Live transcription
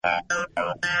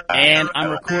And I'm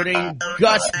recording.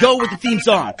 Gus, go with the theme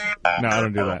song. No, I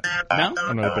don't do that. No?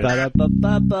 I'm not a bitch.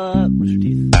 Ba-da-ba-ba-ba. Brush your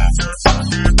teeth.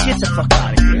 Get the fuck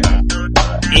out of here.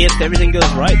 If everything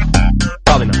goes right.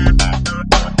 Probably not.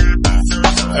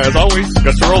 As always,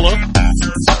 Gus Cirola.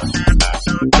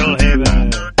 Go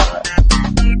Haven.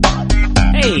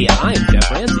 Hey, I'm Jeff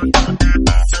Ramsey.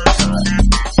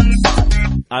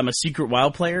 I'm a secret WoW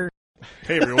player.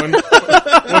 Hey, everyone. Welcome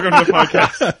to the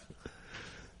podcast.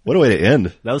 What a way to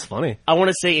end. That was funny. I want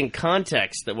to say in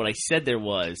context that what I said there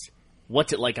was,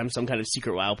 what's it like I'm some kind of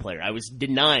secret WoW player? I was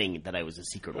denying that I was a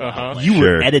secret WoW player. You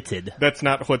were Sure. edited. That's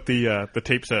not what the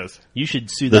tape says. You should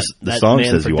sue The that song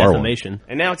man says for you are one. defamation.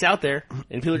 And now it's out there,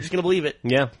 and people are just going to believe it.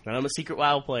 Yeah. That I'm a secret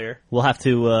WoW player. We'll have to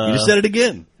You just said it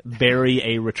again. bury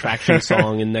a retraction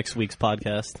song in next week's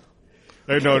podcast.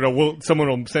 No. Someone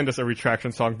will send us a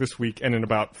retraction song this week, and in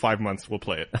about 5 months, we'll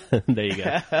play it. There you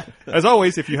go. As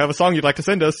always, if you have a song you'd like to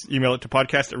send us, email it to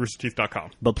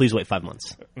podcast@roosterteeth.com. But please wait 5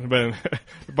 months. But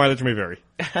mileage may vary.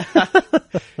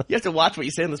 You have to watch what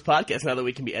you say on this podcast now that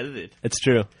we can be edited. It's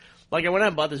true. Like, I went out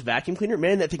and bought this vacuum cleaner.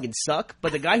 Man, that thing can suck.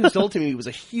 But the guy who sold it to me was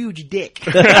a huge dick.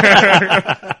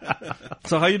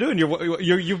 So how you doing?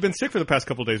 You've been sick for the past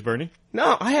couple of days, Bernie.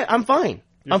 No, I'm fine.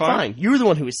 You're I'm fine? fine. You were the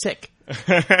one who was sick.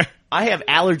 I have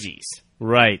allergies.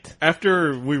 Right. What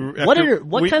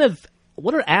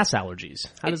What are ass allergies?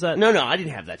 How does that? No, I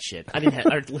didn't have that shit. I didn't have.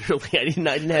 I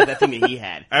didn't have that thing that he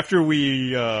had. After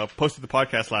we posted the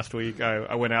podcast last week,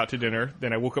 I went out to dinner.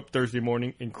 Then I woke up Thursday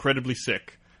morning incredibly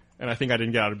sick, and I think I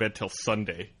didn't get out of bed till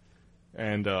Sunday.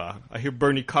 And I hear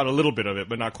Bernie caught a little bit of it,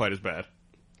 but not quite as bad.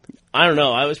 I don't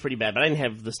know. I was pretty bad, but I didn't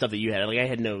have the stuff that you had. Like, I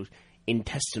had no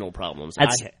intestinal problems. I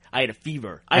had a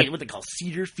fever. I had what they call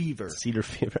cedar fever. Cedar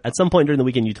fever. At some point during the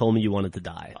weekend, you told me you wanted to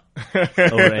die.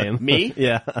 Over AM. Me?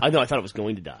 Yeah. I know. I thought I was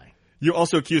going to die. You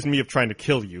also accused me of trying to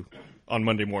kill you on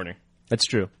Monday morning. That's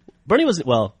true. Bernie was,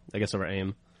 well, I guess over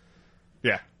AM.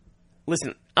 Yeah.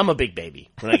 Listen, I'm a big baby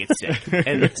when I get sick,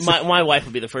 and my wife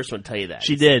will be the first one to tell you that.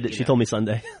 She did. She told me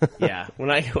Sunday. Yeah,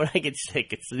 when I get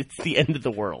sick, it's the end of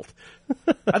the world.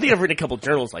 I think I've written a couple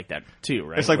journals like that too,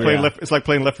 right? It's like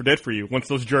playing Left 4 Dead for you. Once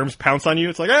those germs pounce on you,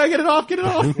 it's like, hey, get it off.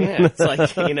 Yeah, it's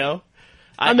like,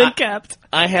 I'm incapped.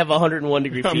 I have 101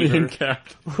 degree I'm fever.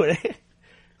 incapped.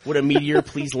 Would a meteor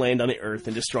please land on the Earth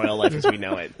and destroy all life as we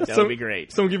know it? That would be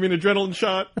great. Someone give me an adrenaline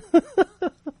shot.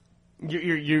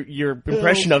 Your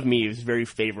impression of me is very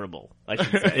favorable, I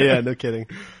should say. Yeah, no kidding.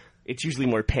 It's usually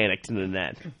more panicked than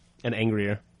that. And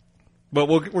angrier. But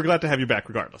we're glad to have you back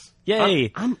regardless.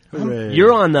 Yay.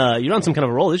 You're on some kind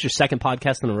of a roll. This is your second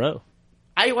podcast in a row.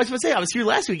 I was going to say, I was here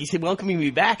last week. You said welcoming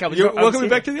me back. Welcome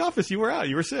back to the office. You were out.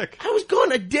 You were sick. I was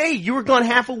gone a day. You were gone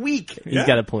half a week. He's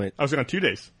got a point. I was gone 2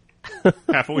 days.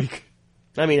 Half a week.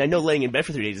 I mean, I know laying in bed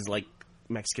for 3 days is like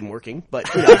Mexican working, but...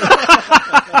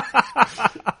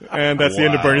 And that's the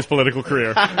end of Bernie's political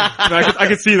career. I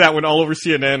could see that one all over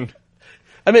CNN.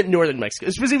 I meant northern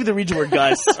Mexico, specifically the region where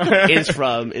Gus is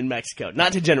from in Mexico.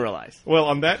 Not to generalize. Well,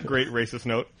 on that great racist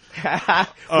note... Can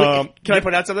I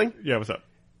point out something? Yeah, what's up?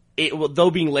 Though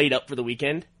being laid up for the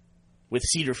weekend with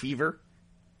cedar fever,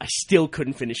 I still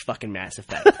couldn't finish fucking Mass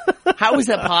Effect. How is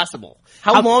that possible?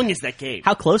 How long is that game?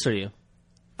 How close are you?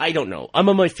 I don't know. I'm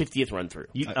on my 50th run through.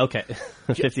 Okay.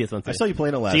 50th one. I saw you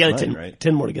playing it last So you got night, 10, right?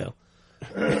 10 more to go.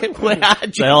 They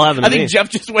all happened to I think me. Jeff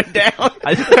just went down.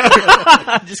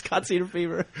 I just caught cedar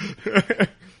fever.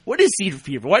 What is cedar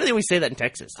fever? Why do they always say that in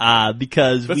Texas?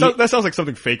 Because That sounds like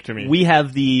something fake to me. we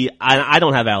have I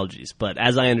don't have allergies, but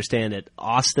as I understand it,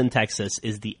 Austin, Texas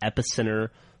is the epicenter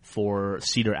for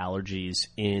cedar allergies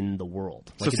in the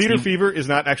world. So cedar fever is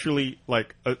not actually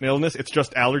like an illness, it's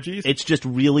just allergies? It's just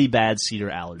really bad cedar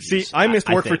allergies. See, I missed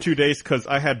work for think. 2 days because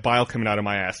I had bile coming out of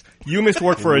my ass. You missed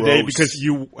work for a day Gross. because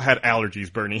you had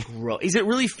allergies, Bernie. Bro, is it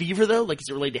really fever though? Like, is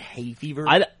it related to hay fever?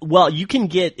 Well,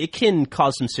 it can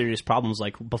cause some serious problems.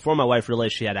 Like, before my wife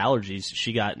realized she had allergies,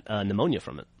 she got pneumonia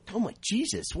from it. Oh my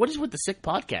Jesus! What is with the sick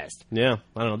podcast? Yeah,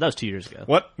 I don't know. That was 2 years ago.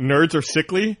 What? Nerds are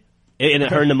sickly? And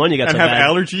her pneumonia got And so have bad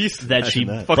allergies? that she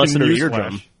Fucking busted her newsflash.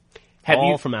 eardrum. Have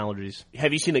All you from allergies.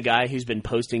 Have you seen the guy who's been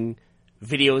posting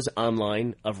videos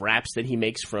online of raps that he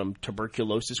makes from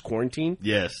tuberculosis quarantine?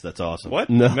 Yes, that's awesome.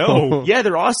 What? No. Yeah,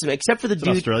 they're awesome, except for the an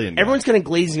dude. Australian guy. Everyone's kind of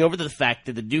glazing over the fact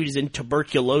that the dude is in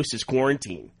tuberculosis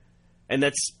quarantine. And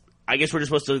that's, I guess we're just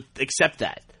supposed to accept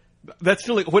that. That's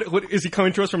still like, what is he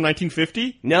coming to us from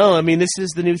 1950? No, I mean, this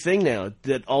is the new thing now,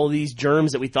 that all these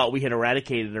germs that we thought we had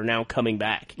eradicated are now coming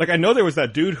back. Like, I know there was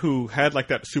that dude who had, like,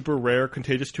 that super rare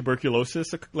contagious tuberculosis,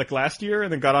 like, last year,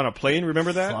 and then got on a plane,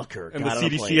 remember that? Fucker, and the got on a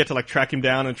CDC plane. had to, like, track him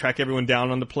down and track everyone down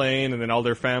on the plane, and then all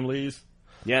their families.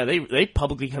 Yeah, they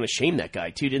publicly kind of shamed that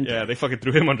guy too, didn't Yeah, they fucking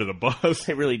threw him under the bus.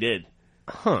 they? They really did.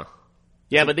 Huh.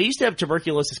 Yeah, but they used to have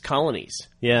tuberculosis colonies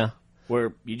Yeah.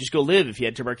 where you just go live if you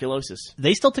had tuberculosis.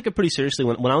 They still took it pretty seriously.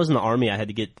 When I was in the Army, I had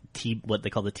to get what they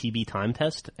call the TB time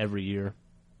test every year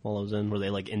while I was in, where they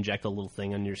like inject a little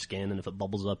thing on your skin, and if it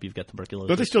bubbles up, you've got tuberculosis.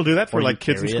 Don't they still do that for Or you like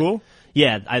kids in carry it. school?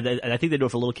 Yeah, I think they do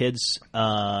it for little kids,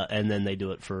 and then they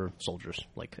do it for soldiers,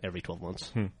 like every 12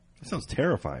 months. That sounds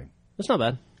terrifying. It's not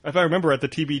bad. If I remember at the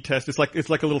TB test, it's like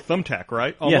a little thumbtack,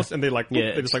 right? Almost, and they like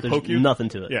Yeah, they just like there's poke you. nothing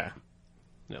to it. Yeah.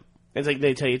 Yep. It's like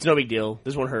they tell you it's no big deal.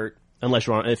 This won't hurt. Unless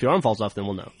if your arm falls off, then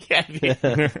we'll know. Yeah,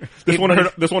 This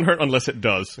won't hurt unless it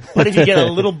does. but if you get a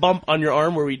little bump on your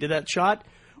arm where we did that shot,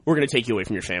 we're going to take you away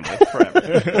from your family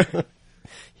forever.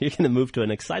 You're going to move to an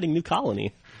exciting new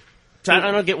colony. So I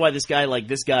don't get why this guy,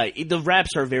 the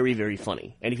raps are very, very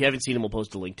funny. And if you haven't seen him, we'll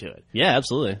post a link to it. Yeah,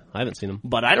 absolutely. I haven't seen him.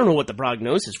 But I don't know what the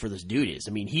prognosis for this dude is.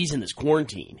 I mean, he's in this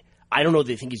quarantine. I don't know if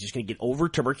they think he's just going to get over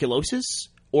tuberculosis,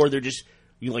 or they're just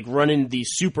running these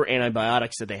super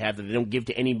antibiotics that they have that they don't give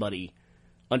to anybody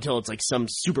until it's like some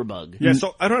super bug. Yeah,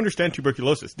 so I don't understand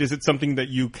tuberculosis. Is it something that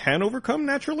you can overcome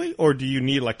naturally, or do you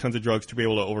need like tons of drugs to be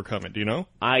able to overcome it? Do you know?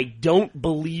 I don't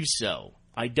believe so.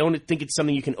 I don't think it's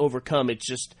something you can overcome. It's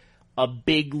just a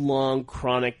big, long,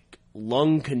 chronic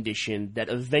lung condition that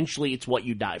eventually it's what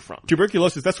you die from.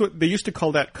 Tuberculosis, that's what they used to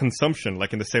call that consumption,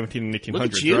 like in the 17 and 1800s, Look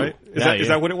at you. right? Is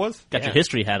that what it was? Got your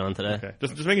history hat on today. Okay,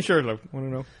 just making sure. I want to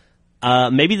know.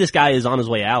 Maybe this guy is on his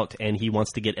way out, and he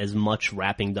wants to get as much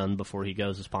rapping done before he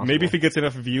goes as possible. Maybe if he gets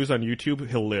enough views on YouTube,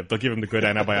 he'll live. They'll give him the good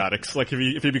antibiotics, like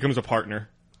if he becomes a partner.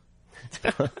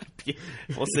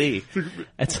 We'll see.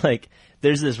 It's like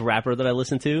there's this rapper that I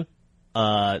listen to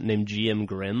named GM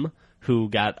Grimm who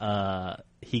got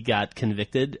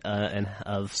convicted and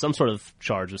of some sort of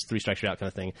charge, was 3 strikes you're out kind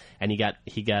of thing, and he got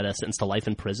sentenced to life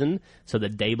in prison. So the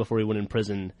day before he went in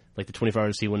prison, like the 24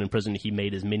 hours he went in prison, he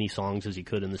made as many songs as he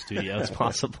could in the studio as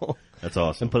possible. That's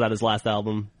awesome. And put out his last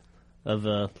album of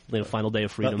Final Day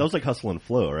of Freedom. That was like Hustle and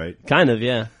Flow, right? Kind of,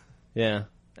 yeah.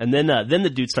 And then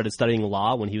the dude started studying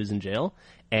law when he was in jail,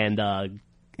 and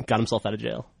got himself out of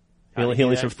jail. He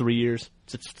only served 3 years.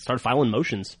 Started filing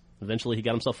motions. Eventually, he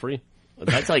got himself free.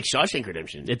 That's like Shawshank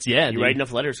Redemption. You dude. Write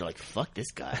enough letters, you're like, fuck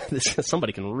this guy.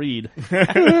 Somebody can read. You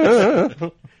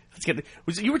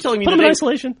were telling me Put him in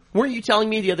isolation. Weren't you telling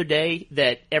me the other day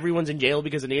that everyone's in jail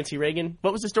because of Nancy Reagan?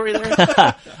 What was the story there?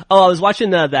 I was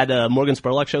watching that Morgan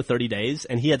Spurlock show, 30 Days,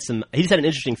 and he just had an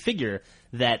interesting figure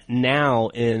that now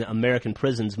in American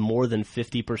prisons, more than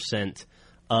 50%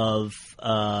 of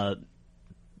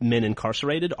men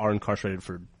incarcerated are incarcerated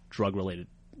for drug-related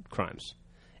crimes.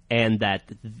 And that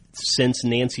since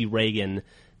Nancy Reagan,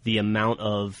 the amount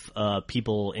of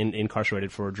people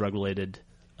incarcerated for drug-related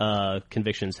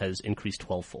convictions has increased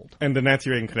 12-fold. And the Nancy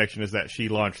Reagan connection is that she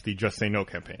launched the Just Say No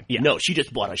campaign. Yeah. No, she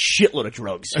just bought a shitload of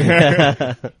drugs.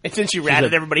 And then she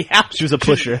ratted everybody out. She was a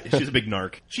pusher. She's a big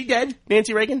narc. She dead,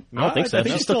 Nancy Reagan? I don't think so.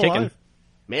 She's still kicking. alive.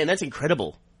 Man, that's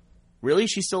incredible. Really?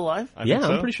 She's still alive? I think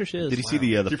so. I'm pretty sure she is. Did you see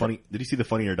the funny? Did you see the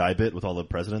Funny or Die bit with all the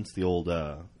presidents, the old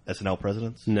SNL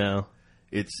presidents? No.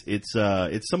 It's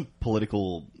some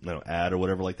political ad or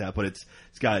whatever like that, but it's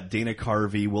got Dana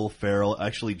Carvey, Will Ferrell,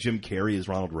 actually Jim Carrey is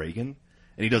Ronald Reagan,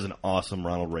 and he does an awesome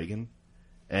Ronald Reagan.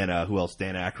 And who else?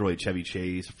 Dan Aykroyd, Chevy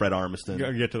Chase, Fred Armisen.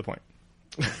 Get to the point.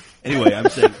 Anyway, I'm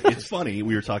saying it's funny.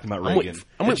 We were talking about Reagan.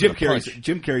 I'm waiting Jim for the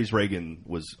punch. Carrey's Reagan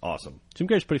was awesome. Jim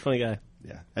Carrey's a pretty funny guy.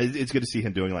 Yeah, it's good to see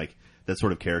him doing like that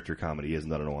sort of character comedy. He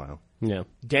hasn't done in a while. Yeah.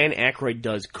 Dan Aykroyd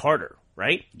does Carter,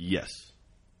 right? Yes.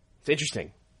 It's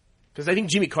interesting. Because I think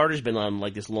Jimmy Carter's been on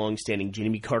like this long-standing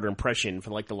Jimmy Carter impression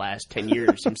for like the last 10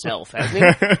 years himself,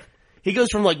 hasn't he? He goes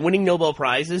from like winning Nobel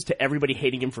Prizes to everybody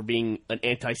hating him for being an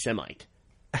anti-Semite.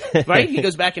 Right? He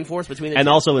goes back and forth between the And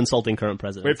two. also insulting current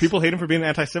presidents. Wait, people hate him for being an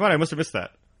anti-Semite? I must have missed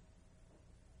that.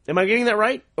 Am I getting that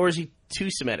right? Or is he too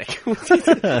Semitic?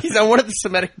 He's on one of the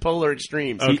Semitic polar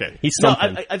extremes. Okay. He's No,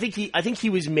 something. I think he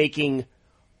was making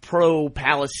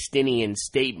pro-Palestinian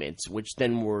statements, which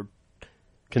then were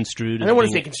construed. I don't want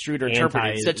to say construed or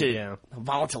interpreted. It's such a yeah.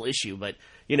 volatile issue, but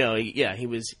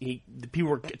the people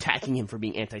were attacking him for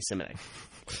being anti-Semitic.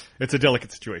 It's a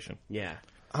delicate situation. Yeah.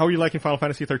 How are you liking Final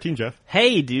Fantasy 13, Jeff?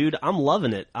 Hey, dude, I'm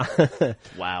loving it.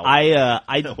 Wow.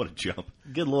 What a jump.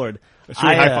 Good lord.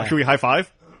 Should we high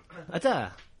five?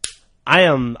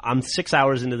 I'm 6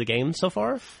 hours into the game so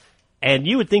far, And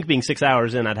you would think being 6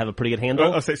 hours in, I'd have a pretty good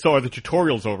handle. So are the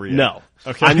tutorials over yet? No.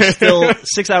 Okay. I'm still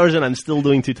 6 hours in. I'm still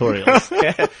doing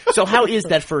tutorials. So how is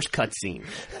that first cutscene?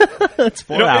 It's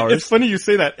 4 hours. It's funny you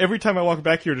say that. Every time I walk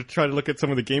back here to try to look at some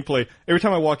of the gameplay, every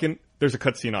time I walk in, there's a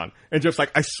cutscene on. And Jeff's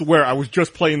like, I swear, I was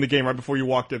just playing the game right before you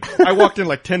walked in. I walked in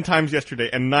like 10 times yesterday,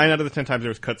 and 9 out of the 10 times there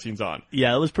was cutscenes on.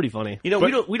 Yeah, it was pretty funny. You know,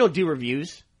 we don't do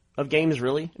reviews of games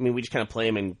really. I mean, we just kind of play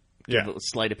them and give Yeah. a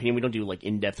slight opinion. We don't do like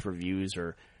in-depth reviews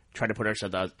or try to put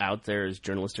ourselves out there as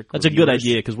journalistic. That's a good reviewers.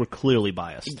 idea because we're clearly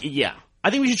biased. Yeah. I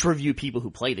think we should review people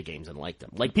who play the games and like them.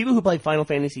 Like people who play Final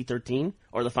Fantasy 13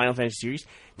 or the Final Fantasy series,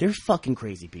 they're fucking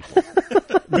crazy people.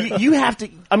 you have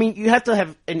to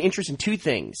have an interest in two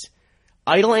things.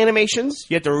 Idle animations,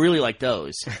 you have to really like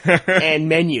those. And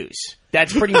menus.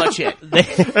 That's pretty much it.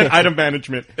 And item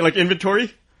management. Like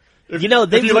inventory? If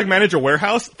you like manage a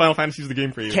warehouse, Final Fantasy is the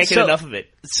game for you. Can't get enough of it.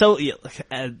 So, yeah,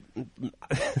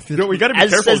 We got to be as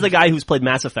careful. says the guy who's played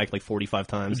Mass Effect like 45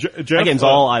 times. Jeff, that game's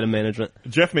all item management.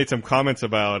 Jeff made some comments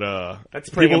about That's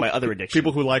pretty much my other addiction.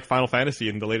 People who like Final Fantasy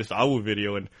in the latest AWU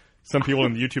video, and some people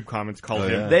in the YouTube comments called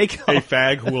him They a call-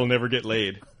 fag who will never get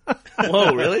laid.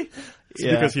 Whoa, really? It's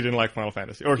because he didn't like Final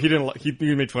Fantasy, or he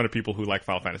made fun of people who like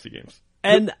Final Fantasy games.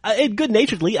 And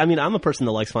good-naturedly, I mean, I'm a person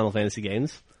that likes Final Fantasy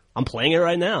games. I'm playing it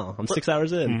right now. I'm 6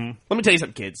 hours in. Let me tell you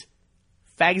something, kids.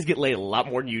 Fags get laid a lot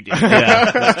more than you do.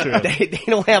 Yeah, that's true. They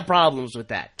don't have problems with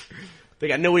that. They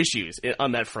got no issues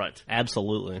on that front.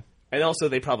 Absolutely. And also,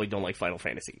 they probably don't like Final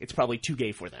Fantasy. It's probably too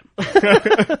gay for them.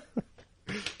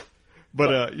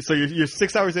 But so you're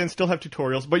 6 hours in, still have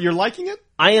tutorials, but you're liking it.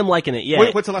 I am liking it, yeah.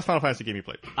 What's the last Final Fantasy game you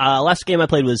played? Last game I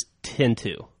played was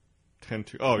 10-2,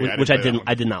 10-2. Oh yeah, which play that one.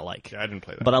 I did not like. Yeah, I didn't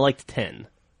play that. But I liked 10.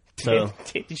 So,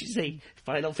 Did you say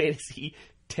Final Fantasy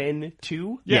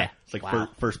 10-2? yeah. It's like Wow.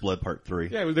 First Blood Part 3.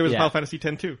 yeah, there was Yeah. Final Fantasy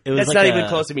 10-2. It was That's like not a- even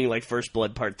close to being like First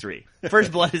Blood Part 3.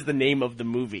 First Blood is the name of the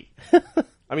movie.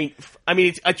 I mean,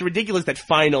 it's ridiculous that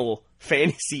Final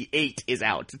Fantasy 8 is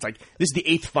out. It's like, this is the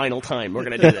 8th final time we're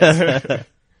going to do this.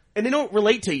 And they don't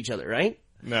relate to each other, right?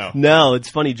 No. No, it's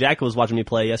funny. Jack was watching me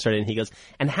play yesterday, and he goes,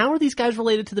 "And how are these guys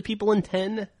related to the people in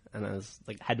 10?" And I was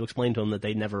like, had to explain to him that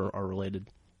they never are related.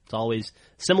 It's always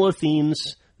similar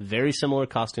themes, very similar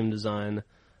costume design,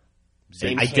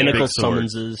 Same identical big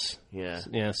swords. summonses.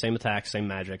 Yeah. Same attacks, same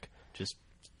magic, just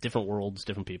different worlds,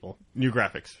 different people, New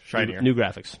graphics, shinier. new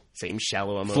graphics, Same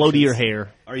shallow emotions. floatier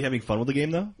hair. Are you having fun with the game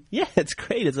though? Yeah, it's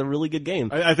great. It's a really good game.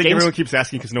 I think everyone keeps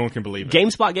asking because no one can believe it.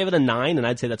 GameSpot gave it a 9, and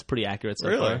I'd say that's pretty accurate so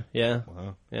Really? far. Yeah,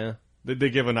 Wow. yeah. Did they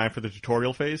give a 9 for the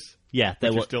tutorial phase? Yeah,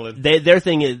 Which you're still in. their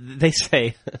thing is, they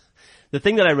say, the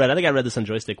thing that I think I read this on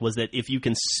Joystick, was that if you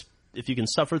can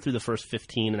suffer through the first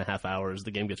 15 and a half hours,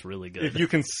 the game gets really good. If you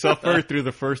can suffer through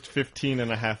the first 15 and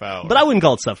a half hours. But I wouldn't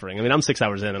call it suffering. I mean, I'm 6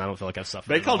 hours in and I don't feel like I've suffered.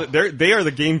 They at called all. it, they are the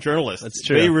game journalists. That's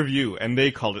true. They review, and they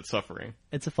called it suffering.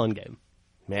 It's a fun game.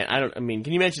 Man,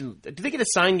 can you imagine, do they get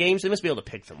assigned games? They must be able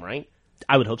to pick them, right?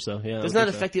 I would hope so, yeah. Doesn't that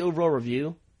affect the overall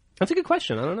review? That's a good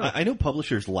question. I don't know. I know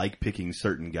publishers like picking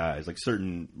certain guys. Like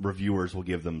certain reviewers will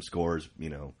give them scores,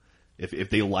 you know, if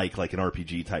they like an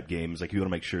RPG type games, like you want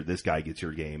to make sure this guy gets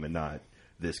your game and not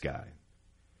this guy.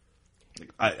 Like,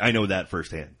 I know that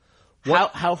firsthand.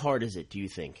 How hard is it, do you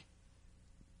think,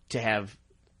 to have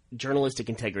journalistic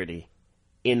integrity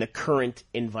in the current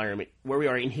environment where we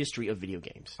are in history of video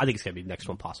games? I think it's going to be the next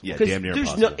one possible. Yeah, 'Cause damn near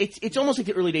there's impossible. it's almost like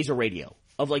the early days of radio,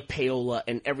 of like payola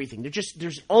and everything.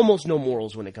 There's almost no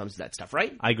morals when it comes to that stuff,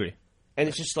 right? I agree. And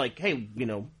it's just like, hey,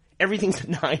 everything's a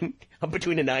 9,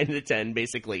 between a 9 and a 10,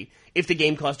 basically, if the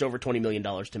game cost over $20 million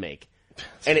to make.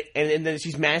 And then there's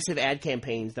these massive ad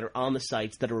campaigns that are on the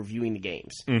sites that are reviewing the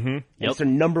games. Mm-hmm. It's their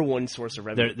number one source of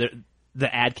revenue.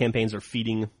 The ad campaigns are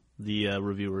feeding the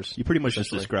reviewers. You pretty much just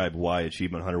essentially. described why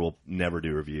Achievement Hunter will never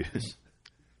do reviews.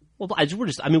 Well,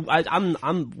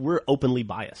 we're openly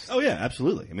biased. Oh yeah,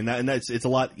 absolutely. I mean, it's a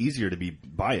lot easier to be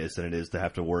biased than it is to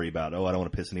have to worry about, I don't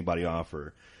want to piss anybody off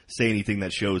or say anything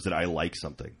that shows that I like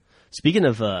something. Speaking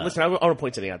of, Listen, I want to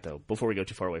point something out, though, before we go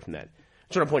too far away from that.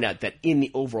 I just want to point out that in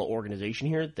the overall organization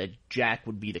here, that Jack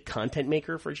would be the content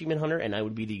maker for Achievement Hunter, and I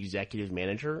would be the executive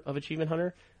manager of Achievement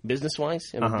Hunter,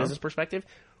 business-wise, and a business perspective.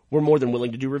 We're more than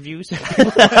willing to do reviews. if we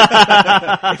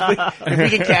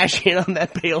can cash in on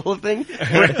that payola thing,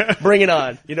 bring it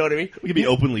on. You know what I mean? We could be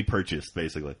openly purchased,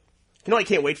 basically. You know what I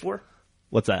can't wait for?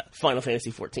 what's that? Final Fantasy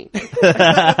 14.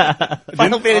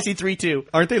 Final Fantasy 3-2.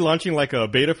 Aren't they launching like a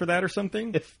beta for that or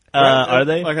something? Are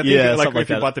they? Like, I think Yeah, like something if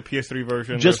you like bought that. the PS3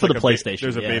 version, Just for there's the like a PlayStation,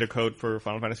 there's a yeah. beta code for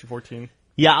Final Fantasy 14.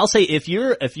 Yeah, I'll say if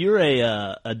you're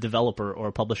a developer or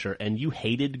a publisher and you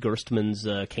hated Gerstmann's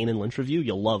Kane and Lynch review,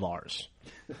 you'll love ours.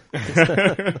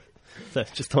 So,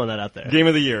 just throwing that out there. Game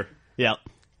of the year. Yeah.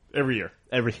 every year.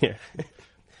 Every year.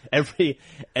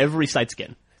 every site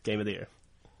skin game of the year.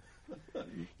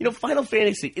 Final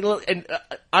Fantasy, and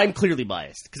I'm clearly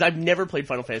biased because I've never played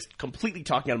Final Fantasy. Completely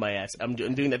talking out of my ass. I'm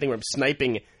doing that thing where I'm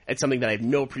sniping at something that I have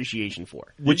no appreciation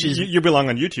for. Which is You belong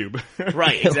on YouTube.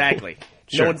 Right, exactly.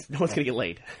 Sure. No one's gonna get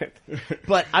laid.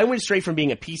 But I went straight from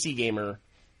being a PC gamer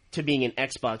to being an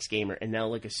Xbox gamer, and now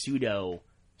like a pseudo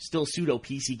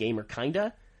PC gamer,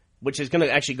 kinda, which is gonna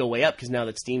actually go way up because now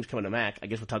that Steam's coming to Mac, I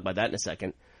guess we'll talk about that in a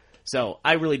second. So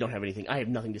I really don't have anything. I have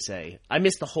nothing to say. I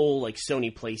missed the whole like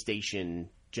Sony PlayStation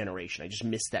generation. I just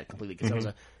missed that completely because I was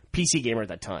a PC gamer at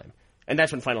that time, and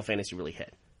that's when Final Fantasy really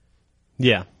hit.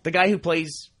 yeah. The guy who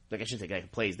plays, like I shouldn't say guy who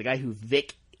plays, the guy who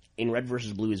Vic in Red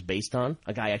vs. Blue is based on,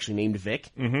 a guy actually named Vic.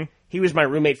 Mm-hmm. He was my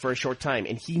roommate for a short time,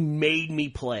 and he made me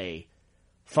play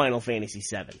Final Fantasy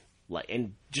VII,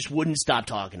 and just wouldn't stop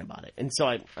talking about it. And so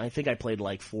I think I played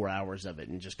like 4 hours of it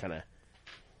and just kind of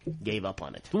gave up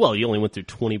on it. Well, you only went through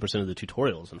 20% of the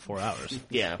tutorials in 4 hours.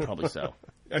 Yeah, probably so.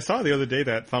 I saw the other day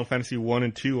that Final Fantasy 1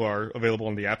 and 2 are available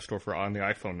on the App Store on the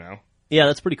iPhone now. Yeah,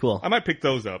 that's pretty cool. I might pick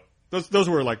those up. Those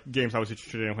were like games I was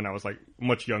interested in when I was like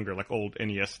much younger, like old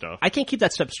NES stuff. I can't keep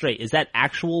that step straight. Is that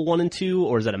actual 1 and 2,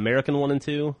 or is that American 1 and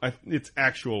 2? It's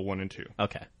actual 1 and 2.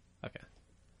 Okay. Do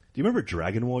you remember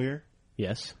Dragon Warrior?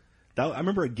 Yes. I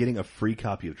remember getting a free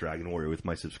copy of Dragon Warrior with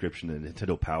my subscription to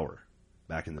Nintendo Power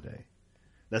back in the day.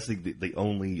 That's the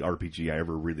only RPG I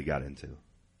ever really got into.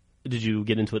 Did you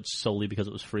get into it solely because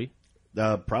it was free?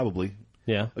 Probably.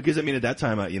 Yeah. Because, I mean, at that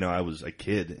time, I was a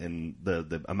kid, and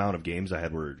the amount of games I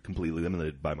had were completely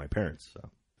limited by my parents. So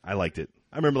I liked it.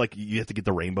 I remember, like, you have to get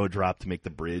the rainbow drop to make the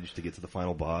bridge to get to the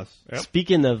final boss. Yep.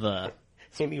 Speaking of...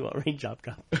 Amy what raindrop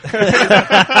drop.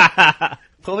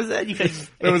 What was that? You guys?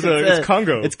 It's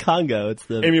Congo. It's Congo. It's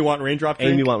the Amy want raindrop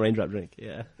drink? Amy want raindrop drink.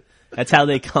 Yeah. That's how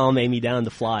they calm Amy down to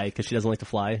fly, because she doesn't like to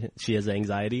fly. She has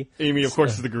anxiety. Amy, of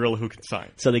course, is the gorilla who can sign.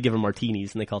 So they give her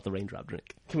martinis, and they call it the raindrop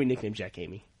drink. Can we nickname Jack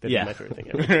Amy? That'd Yeah. be my favorite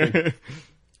thing ever.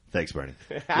 Thanks, Bernie.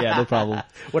 Yeah, no problem.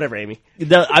 Whatever, Amy.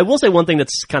 I will say one thing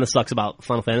that's kind of sucks about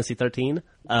Final Fantasy 13,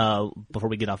 before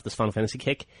we get off this Final Fantasy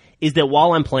kick, is that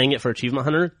while I'm playing it for Achievement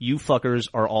Hunter, you fuckers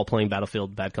are all playing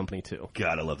Battlefield Bad Company 2.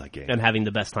 God, I love that game. And having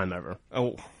the best time ever.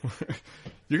 Oh,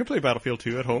 you can play Battlefield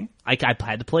 2 at home. I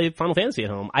had to play Final Fantasy at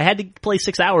home. I had to play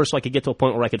 6 hours so I could get to a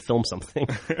point where I could film something.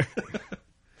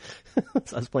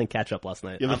 So I was playing catch up last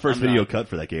night. You have the first video cut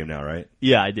for that game now, right?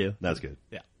 Yeah, I do. That's good.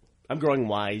 Yeah. I'm growing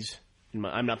wise.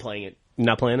 I'm not playing it. You're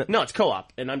not playing it? No, it's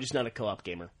co-op, and I'm just not a co-op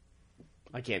gamer.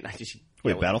 I can't. I just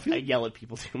Wait, yell at- Battlefield? I yell at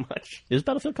people too much. Is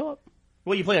Battlefield co-op?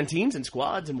 Well, you play on teams and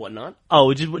squads and whatnot. Oh,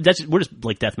 we're just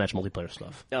like deathmatch multiplayer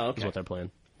stuff. Oh, okay. Is what they're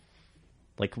playing.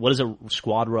 Like, what is a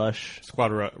Squad Rush?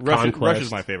 Rush Conquest.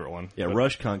 is my favorite one. Yeah,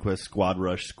 Rush, Conquest, Squad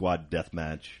Rush, Squad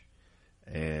Deathmatch,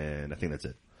 and I think that's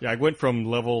it. Yeah, I went from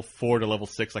level 4 to level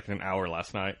 6 like in an hour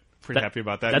last night. Pretty happy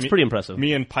about that. That's pretty impressive.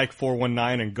 Me and Pike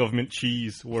 419 and Government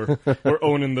Cheese were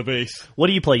owning the base. What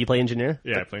do you play? You play Engineer?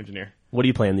 Yeah, I play Engineer. What are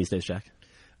you playing these days, Jack?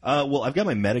 Well, I've got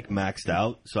my medic maxed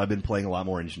out, so I've been playing a lot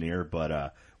more engineer.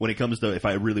 But when it comes to if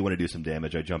I really want to do some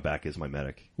damage, I jump back as my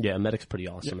medic. Yeah, Medic's pretty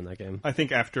awesome in that game. I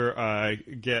think after I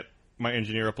get my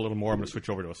Engineer up a little more, I'm going to switch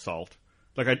over to Assault.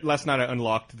 Like last night, I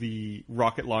unlocked the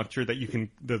rocket launcher that you can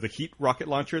the heat rocket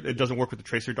launcher. It doesn't work with the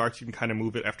tracer darts. You can kind of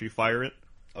move it after you fire it.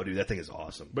 Oh, dude, that thing is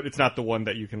awesome. But it's not the one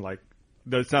that you can like.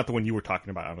 It's not the one you were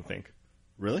talking about. I don't think.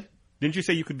 Really? Didn't you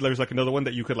say you could? There's like another one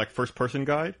that you could like first person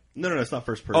guide. No, it's not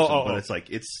first person, Oh. but it's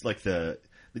like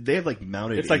they have like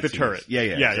mounted. It's like the ACs. turret. Yeah.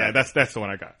 Yeah. That's the one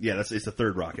I got. Yeah, it's the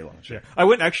third rocket launcher.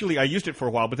 Yeah. I used it for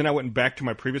a while, but then I went back to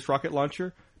my previous rocket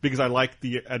launcher because I like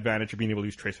the advantage of being able to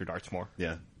use tracer darts more.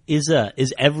 Yeah. Is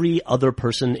every other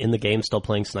person in the game still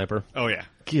playing sniper? Oh yeah.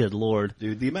 Good lord.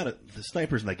 Dude, the amount of the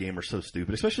snipers in that game are so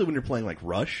stupid, especially when you're playing like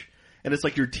Rush. And it's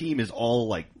like your team is all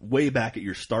like way back at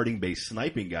your starting base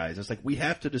sniping guys. It's like we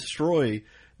have to destroy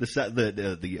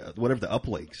the whatever the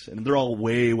uplinks, and they're all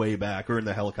way back or in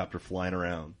the helicopter flying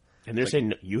around. And they're saying,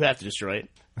 no, you have to destroy it.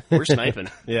 We're sniping.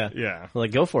 Yeah. Yeah.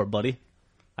 Like, go for it, buddy.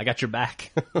 I got your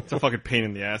back. It's a fucking pain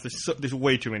in the ass. There's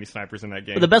way too many snipers in that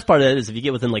game. But the best part of it is if you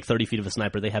get within like 30 feet of a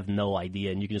sniper, they have no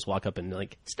idea, and you can just walk up and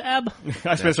like, stab.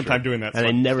 I spent some time doing that. And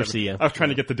they never see you. I was trying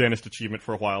to get the dentist achievement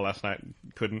for a while last night.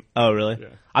 Couldn't. Oh, really? Yeah.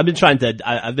 I've been trying to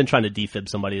defib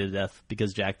somebody to death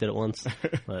because Jack did it once,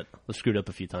 but I screwed up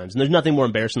a few times. And there's nothing more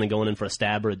embarrassing than going in for a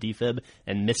stab or a defib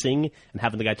and missing and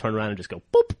having the guy turn around and just go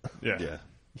boop. Yeah.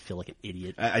 You feel like an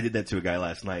idiot. I did that to a guy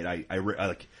last night. I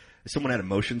like someone had a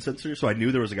motion sensor, so I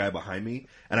knew there was a guy behind me,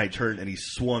 and I turned and he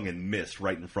swung and missed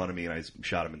right in front of me, and I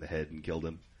shot him in the head and killed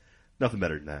him. Nothing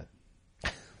better than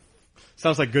that.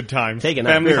 Sounds like good times. Taking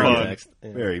Family out fun. context.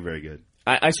 Yeah. Very, very good.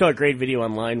 I saw a great video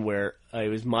online where it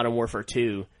was Modern Warfare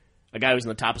 2. A guy was on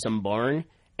the top of some barn,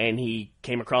 and he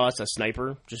came across a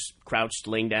sniper just crouched,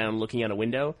 laying down, looking out a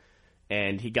window,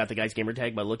 and he got the guy's gamer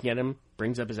tag by looking at him,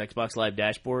 brings up his Xbox Live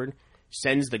dashboard,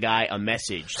 sends the guy a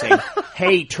message saying,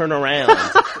 hey, turn around,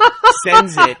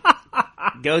 sends it,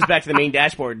 goes back to the main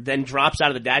dashboard, then drops out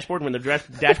of the dashboard. When the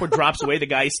dashboard drops away, the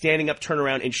guy is standing up, turn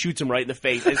around, and shoots him right in the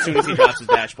face as soon as he drops his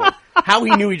dashboard. How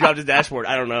he knew he dropped his dashboard,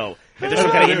 I don't know. There's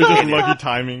some kind of It was just indicator. lucky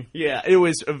timing. Yeah, it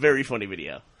was a very funny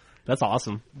video. That's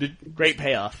awesome. Great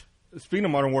payoff. Speaking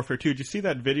of Modern Warfare 2, did you see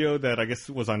that video that I guess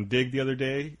was on Dig the other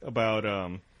day about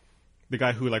the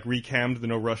guy who like recammed the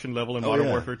No Russian level in Modern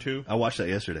Warfare 2? I watched that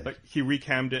yesterday. Like he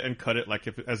recammed it and cut it like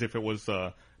as if it was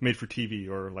made for TV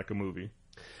or like a movie.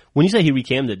 When you say he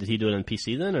recammed it, did he do it on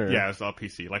PC then? Or? Yeah, it's all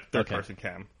PC, like third person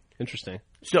cam. Interesting.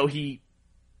 So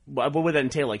what would that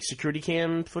entail? Like security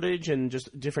cam footage and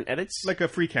just different edits? Like a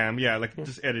free cam, yeah, like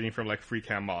just editing from like free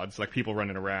cam mods, like people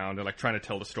running around and like trying to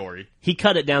tell the story. He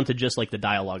cut it down to just like the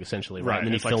dialogue, essentially, right? And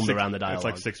then he it's like filmed six- around the dialogue. It's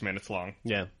like 6 minutes long.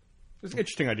 Yeah. It's an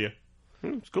interesting idea.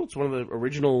 It's cool. It's one of the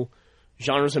original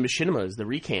genres of machinima is the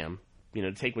recam. You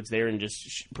know, to take what's there and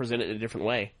just present it in a different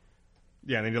way.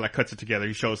 Yeah, and then he like cuts it together.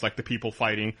 He shows like the people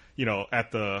fighting, you know,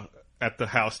 at the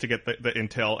house to get the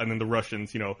intel, and then the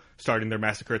Russians, you know, starting their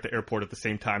massacre at the airport at the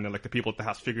same time. Then like the people at the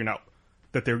house figuring out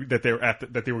that they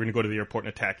were going to go to the airport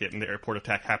and attack it, and the airport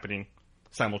attack happening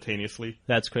simultaneously.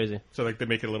 That's crazy. So like they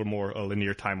make it a little more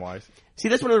linear time wise. See,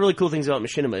 that's one of the really cool things about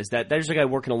machinima is that there's a guy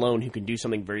working alone who can do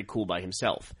something very cool by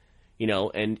himself. You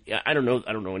know, and I don't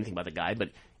know anything about the guy, but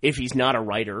if he's not a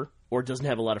writer or doesn't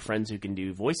have a lot of friends who can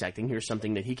do voice acting, here's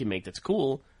something that he can make that's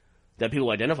cool that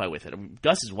people identify with it. I mean,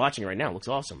 Gus is watching right now. It looks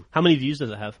awesome. How many views does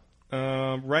it have?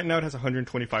 Right now it has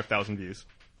 125,000 views.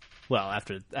 Well,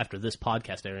 after this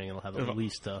podcast airing, it'll have at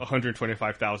least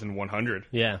 125,100.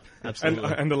 yeah,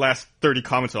 absolutely. And the last 30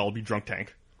 comments will all be drunk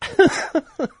tank.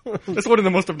 That's one of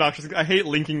the most obnoxious. I hate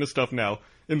linking the stuff now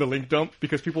in the link dump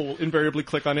because people will invariably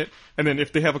click on it, and then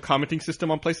if they have a commenting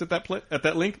system on place at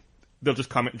that link, they'll just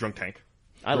comment drunk tank.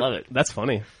 I love it. That's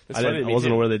funny. I funny to me,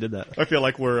 wasn't too. aware they did that. I feel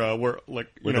like we're like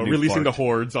With a new releasing fart. the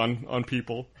hordes on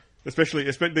people. Especially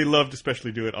they love to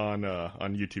especially do it on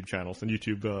YouTube channels and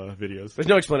YouTube videos There's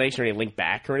no explanation or any link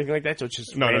back or anything like that, so it's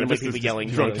just randomly just- people it's yelling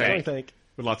drunk drunk tank. tank.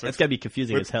 with lots of That's got to be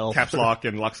confusing with as hell. caps lock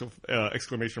and lots of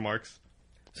exclamation marks.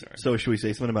 So should we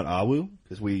say something about Awu?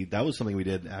 Because that was something we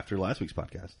did after last week's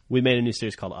podcast. We made a new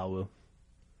series called Awu.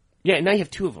 Yeah, now you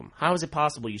have two of them. How is it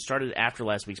possible you started after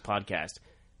last week's podcast?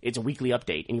 It's a weekly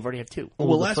update, and you've already have two. Well,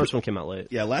 the last first week- one came out late.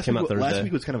 Yeah, last came out week Thursday.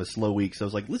 was kind of a slow week, so I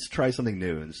was like, let's try something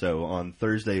new. And so on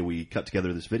Thursday we cut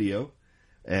together this video,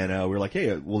 and we were like,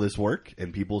 hey, will this work?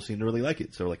 And people seem to really like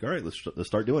it, so we're like, all right, let's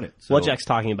start doing it. So, What Jack's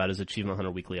talking about is Achievement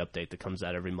Hunter Weekly Update that comes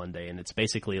out every Monday, and it's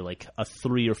basically like a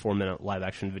 3 or 4 minute live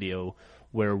action video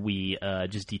where we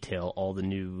just detail all the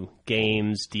new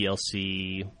games,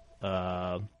 DLC,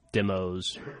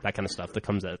 demos, that kind of stuff that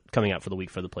coming out for the week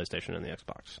for the PlayStation and the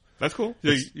Xbox. That's cool.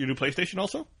 You do PlayStation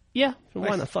also? Yeah, why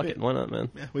Nice. not? Fuck it, why not, man?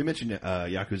 yeah, we mentioned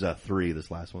Yakuza 3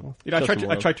 this last one. You know, Show some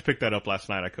I love. tried to pick that up last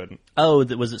night. I couldn't. Oh,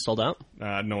 was it sold out?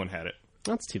 No one had it.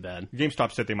 That's too bad.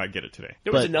 GameStop said they might get it today.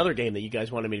 There was But- another game that you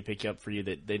guys wanted me to pick up for you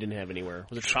that they didn't have anywhere.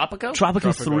 Was it Tropico?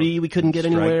 Tropico 3 we couldn't get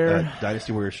anywhere.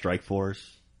 Dynasty Warrior Strike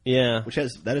Force, Yeah. which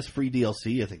that is free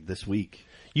DLC, I think, this week.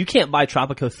 You can't buy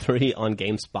Tropico 3 on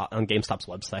GameStop's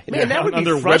website. Man, that would on be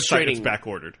their website, frustrating. it's back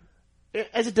ordered.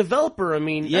 As a developer, I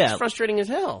mean, Yeah. that's frustrating as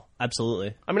hell.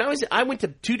 Absolutely. I mean, I went to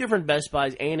 2 different Best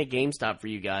Buys and a GameStop for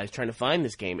you guys trying to find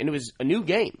this game, and it was a new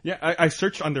game. Yeah, I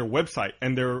searched on their website,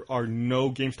 and there are no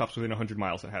GameStops within 100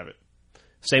 miles that have it.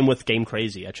 Same with Game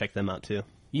Crazy. I checked them out too.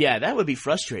 Yeah, that would be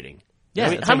frustrating. Yeah, I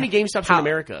mean, it's how like- many GameStops how- in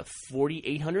America?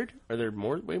 4,800? Are there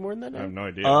way more than that I now? have no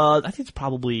idea. I think it's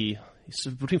probably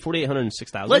between 4,800 and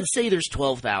 6,000. Let's say there's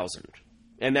 12,000,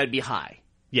 and that'd be high.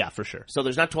 Yeah, for sure. So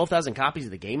there's not 12,000 copies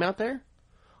of the game out there?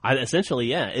 Essentially,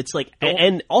 yeah. It's like,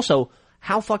 and also,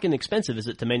 how fucking expensive is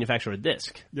it to manufacture a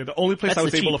disc? Yeah, the only place That's I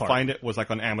was the able cheap to part. find it was like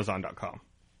on Amazon.com.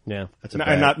 Yeah. That's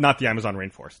And not the Amazon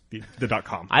rainforest, the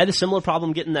 .com. I had a similar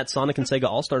problem getting that Sonic and Sega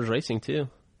All Stars Racing too.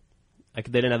 Like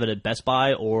they didn't have it at Best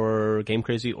Buy or Game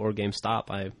Crazy or GameStop.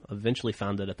 I eventually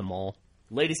found it at the mall.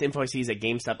 Latest info I see is that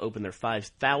GameStop opened their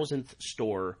 5,000th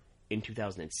store in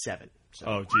 2007. So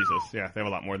Oh, Jesus. Yeah, they have a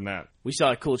lot more than that. we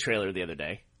saw a cool trailer the other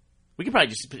day. We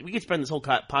could spend this whole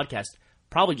podcast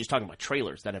probably just talking about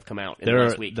trailers that have come out in the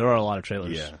last week. There are a lot of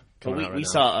trailers. Yeah. But coming out right we now.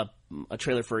 saw a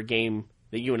trailer for a game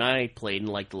that you and I played and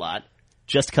liked a lot.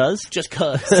 Just Cuz? Just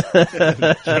cause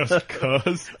Just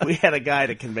cuz. we had a guy at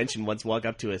a convention once walk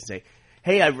up to us and say,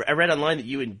 hey, I read online that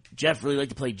you and Jeff really like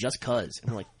to play Just Cuz.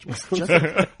 And I'm like,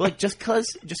 just cuz?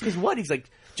 Just cuz what? He's like,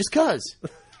 just cuz.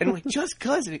 And I'm like, just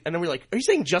cuz? And then we're like, are you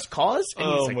saying just cause? And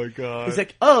he's like, my God. He's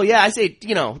like, oh yeah, I say,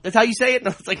 that's how you say it? And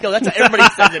I was like, no, that's how everybody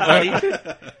says it, buddy.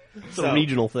 It's a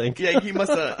regional thing. Yeah, he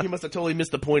must have totally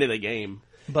missed the point of the game.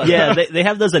 But Yeah, they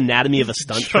have those Anatomy of a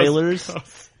Stunt trailers,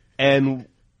 and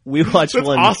we watched That's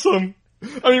one. awesome.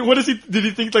 I mean, did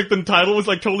he think like the title was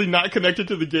like totally not connected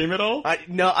to the game at all?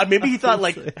 Maybe he thought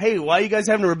like, hey, why are you guys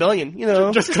having a rebellion?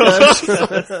 Just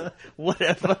cause.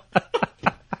 Whatever.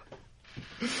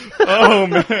 Oh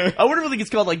man. I wonder if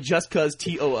it's called like Just Cuz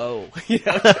TOO.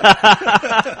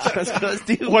 Just Cuz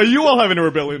dude. Why are you all having a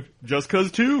rebellion? Just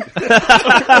cause too?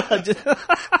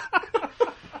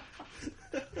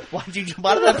 Why'd you jump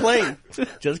out of that plane?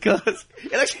 Just cuz.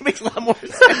 It actually makes a lot more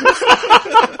sense.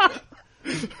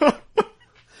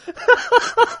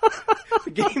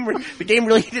 The game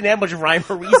really didn't have much rhyme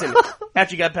or reason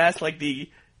after you got past like the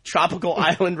Tropical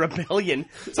Island Rebellion.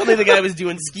 Suddenly the guy was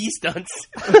doing ski stunts.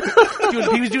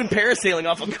 He was doing parasailing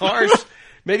off of cars.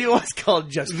 Maybe it was called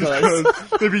Just Cuz.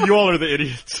 Maybe you all are the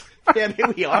idiots. Yeah,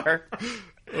 maybe we are.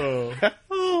 I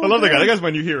love that guy. That guy's my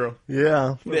new hero.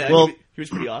 Yeah. Yeah, he was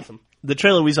pretty awesome. The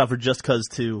trailer we saw for Just Cuz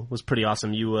 2 was pretty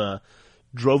awesome. You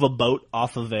drove a boat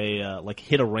off of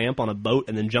hit a ramp on a boat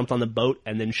and then jumped on the boat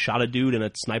and then shot a dude in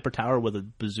a sniper tower with a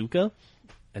bazooka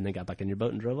and then got back in your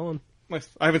boat and drove on. Nice.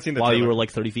 I haven't seen that While trailer. you were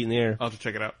like 30 feet in the air. I'll have to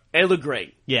check it out. And it looked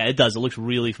great. Yeah, it does. It looks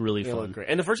really, really It fun. looked great.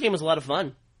 And the first game was a lot of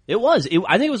fun. It was.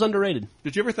 I think it was underrated.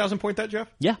 Did you ever 1,000 point that, Jeff?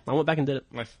 Yeah, I went back and did it.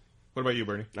 Nice. What about you,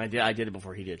 Bernie? I did it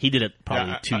before he did. He did it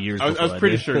probably 2 years I before was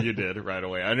pretty did. sure you did right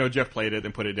away. I know Jeff played it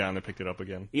and put it down and picked it up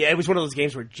again. Yeah, it was one of those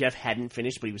games where Jeff hadn't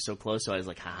finished, but he was so close, so I was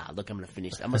like, look, I'm going to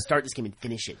finish it. I'm going to start this game and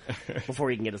finish it before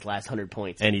he can get his last 100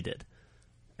 points. And he did.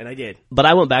 And I did. But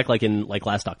I went back in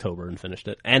last October and finished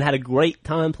it. And had a great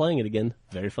time playing it again.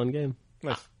 Very fun game.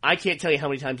 Nice. I can't tell you how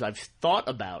many times I've thought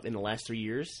about in the last 3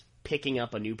 years picking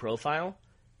up a new profile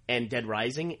and Dead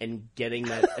Rising and getting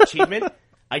that achievement.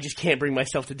 I just can't bring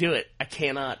myself to do it. I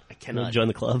cannot. Join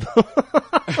the club.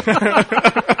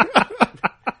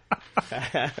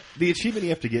 The achievement you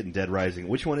have to get in Dead Rising,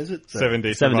 which one is it? 7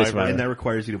 Day 7 Day Survivor. Survivor. And that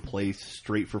requires you to play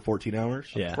straight for 14 hours?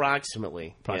 Yeah.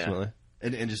 Approximately. Approximately.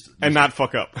 And And not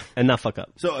fuck up. And not fuck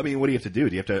up. So, I mean, what do you have to do?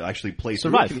 Do you have to actually play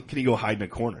Survive. through? Can you go hide in a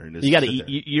corner? And just You got to sit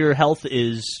there? your health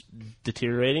is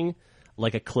deteriorating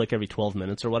like a click every 12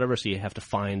 minutes or whatever, so you have to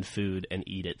find food and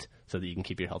eat it so that you can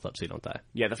keep your health up so you don't die.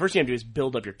 Yeah, the first thing you have to do is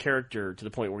build up your character to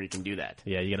the point where you can do that.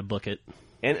 Yeah, you got to book it.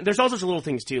 And there's all sorts of little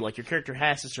things, too. Like, your character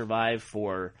has to survive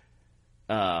for,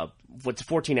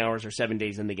 14 hours or 7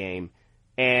 days in the game.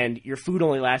 And your food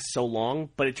only lasts so long,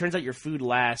 but it turns out your food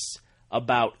lasts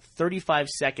about 35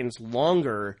 seconds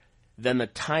longer than the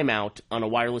timeout on a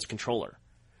wireless controller.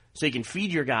 So you can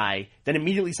feed your guy, then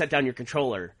immediately set down your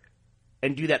controller,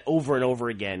 and do that over and over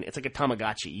again. It's like a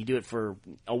Tamagotchi. You do it for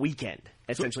a weekend,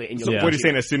 essentially. And you'll Yeah. What are you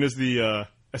saying? As soon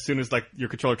as like your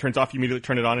controller turns off, you immediately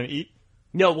turn it on and eat?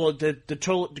 No, well, the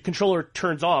controller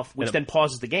turns off, which then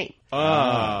pauses the game.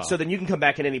 So then you can come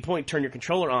back at any point, turn your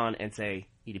controller on, and say,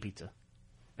 eat a pizza.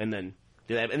 And then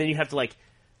do that. And then you have to, like,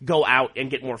 go out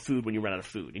and get more food when you run out of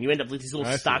food. And you end up with these little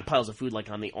I see. stockpiles of food, like,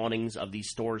 on the awnings of these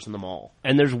stores in the mall.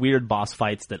 And there's weird boss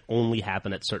fights that only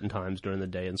happen at certain times during the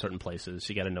day in certain places. So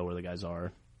you got to know where the guys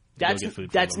are. Go get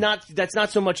food from them. That's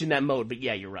not so much in that mode, but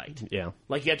yeah, you're right. Yeah.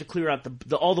 Like, you have to clear out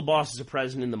all the bosses are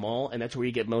present in the mall, and that's where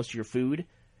you get most of your food.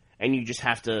 And you just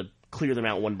have to clear them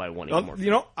out one by one.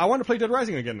 I want to play Dead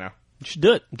Rising again now. You should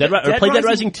do it. Play Dead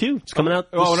Rising 2. It's coming out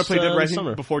I want to this, play Dead Rising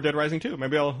summer. before Dead Rising 2.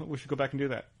 Maybe we should go back and do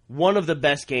that. One of the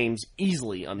best games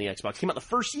easily on the Xbox. Came out the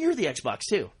first year of the Xbox,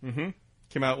 too.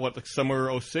 Came out, like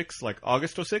summer 06? Like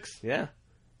August 06? Yeah.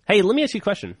 Hey, let me ask you a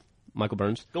question, Michael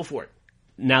Burns. Go for it.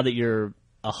 Now that you're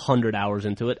 100 hours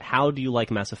into it, how do you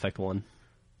like Mass Effect 1?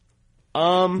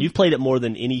 You've played it more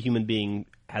than any human being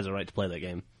has a right to play that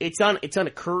game. It's on a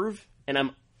curve,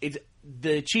 and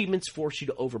the achievements force you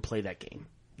to overplay that game.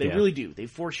 They really do. They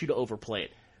force you to overplay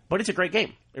it. But it's a great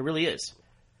game. It really is.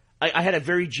 I had a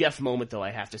very Jeff moment, though,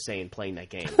 I have to say, in playing that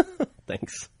game.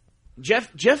 Thanks.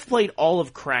 Jeff played all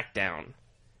of Crackdown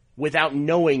without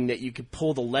knowing that you could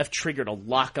pull the left trigger to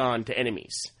lock on to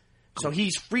enemies. So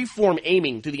he's freeform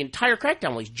aiming through the entire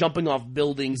Crackdown while he's jumping off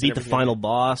buildings. Beat the final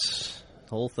boss, the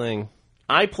whole thing.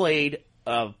 I played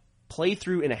a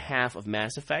playthrough and a half of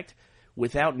Mass Effect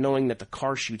without knowing that the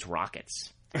car shoots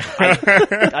rockets.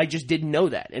 I just didn't know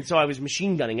that, and so I was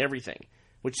machine gunning everything,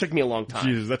 which took me a long time.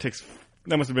 Jesus,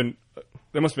 that must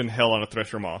have been hell on a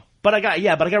Thresher Maw. But I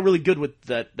got really good with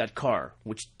that car,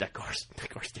 which that car's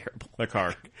terrible. That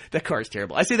car. That car is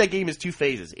terrible. I say that game is two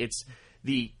phases. It's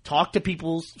the talk to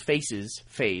people's faces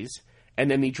phase, and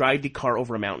then the drive the car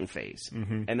over a mountain phase.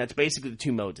 Mm-hmm. And that's basically the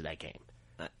 2 modes of that game.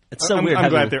 It's so weird.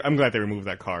 I'm glad they removed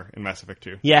that car in Mass Effect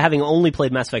 2. Yeah, having only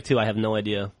played Mass Effect 2, I have no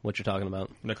idea what you're talking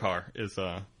about. The car is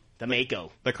The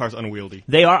Mako. that car's unwieldy.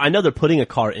 They are. I know they're putting a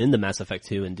car into Mass Effect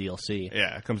 2 in DLC.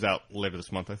 Yeah, it comes out later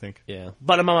this month, I think. Yeah.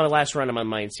 But I'm on my last run. I'm on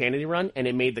my Insanity run, and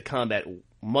it made the combat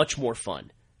much more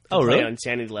fun. Oh, play really? On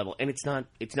Insanity level, and it's not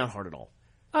hard at all.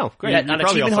 Oh, great. Yeah, You on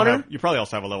probably Achievement also Hunter. you probably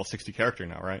also have a level 60 character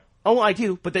now, right? Oh, I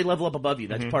do, but they level up above you.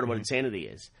 That's part of what Insanity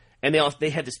is. And they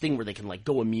had this thing where they can like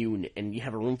go immune, and you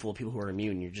have a room full of people who are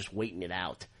immune, and you're just waiting it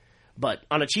out. But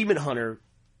on Achievement Hunter,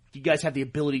 you guys have the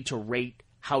ability to rate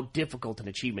how difficult an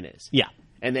achievement is. Yeah.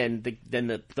 And then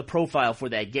the profile for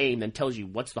that game then tells you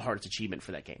what's the hardest achievement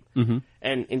for that game. Mm-hmm.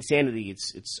 And Insanity,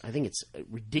 I think it's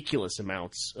ridiculous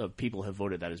amounts of people have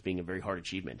voted that as being a very hard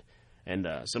achievement. And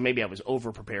so maybe I was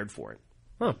over prepared for it.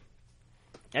 Huh.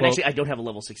 And actually, I don't have a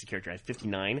level 60 character. I have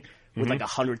 59 with like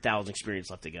 100,000 experience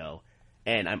left to go.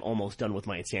 And I'm almost done with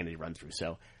my Insanity run through.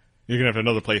 So You're going to have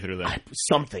another playthrough then.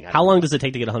 something. How long does it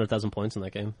take to get 100,000 points in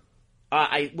that game?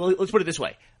 Well, let's put it this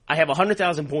way. I have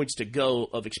 100,000 points to go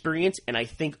of experience, and I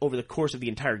think over the course of the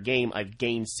entire game, I've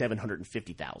gained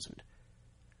 750,000.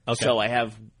 Okay. So I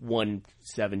have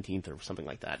 1/17 or something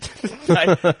like that.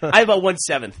 I have about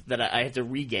 1/7 that I have to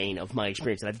regain of my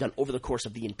experience that I've done over the course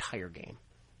of the entire game.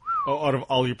 Oh, out of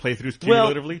all your playthroughs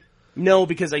cumulatively? No,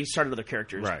 because I started other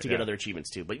characters Right, to get other achievements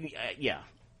too. But yeah,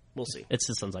 we'll see. It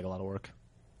just sounds like a lot of work.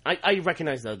 I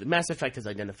recognize, though, that Mass Effect has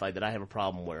identified that I have a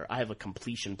problem where I have a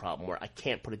completion problem where I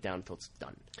can't put it down until it's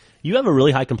done. You have a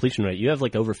really high completion rate. You have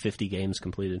like over 50 games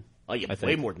completed. Oh, yeah, I way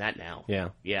think. more than that now. Yeah.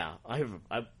 Yeah, I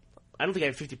don't think I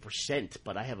have 50%,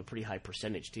 but I have a pretty high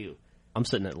percentage, too. I'm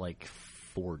sitting at like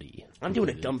 40. I'm doing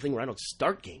a dumb thing where I don't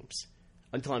start games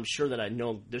until I'm sure that I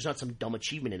know there's not some dumb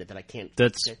achievement in it that I can't.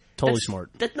 That's totally smart.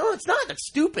 No, it's not. That's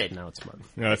stupid. No, it's smart.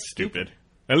 No, that's stupid.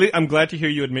 At least, I'm glad to hear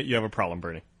you admit you have a problem,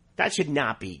 Bernie. That should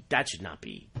not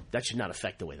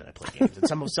affect the way that I play games.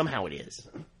 And somehow it is.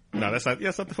 No, that's not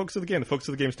the focus of the game. The focus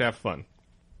of the game is to have fun,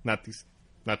 not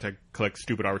to collect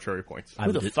stupid arbitrary points. I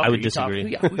Who would, the fuck I are would you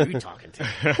disagree. talking? Who are you talking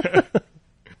to?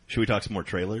 Should we talk some more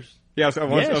trailers? Yeah, I was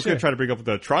sure. going to try to bring up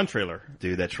the Tron trailer.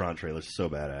 Dude, that Tron trailer's so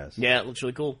badass. Yeah, it looks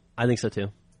really cool. I think so too.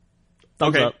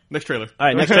 Thumbs Okay, up. next trailer. All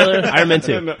right, next trailer, Iron Man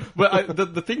 2. No, but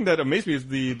the thing that amazed me is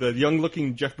the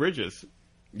young-looking Jeff Bridges.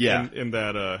 Yeah. In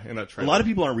that A trailer. lot of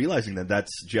people aren't realizing that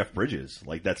that's Jeff Bridges.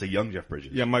 Like, that's a young Jeff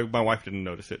Bridges. Yeah, my wife didn't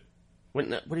notice it. What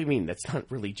do you mean? That's not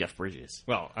really Jeff Bridges.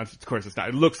 Well, of course it's not.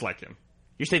 It looks like him.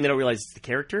 You're saying they don't realize it's the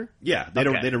character? Yeah, they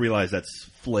don't realize that's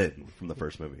Flynn from the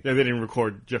first movie. Yeah, they didn't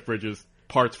record Jeff Bridges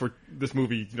parts for this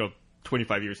movie,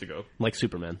 25 years ago. Like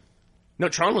Superman. No,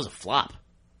 Tron was a flop.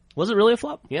 Was it really a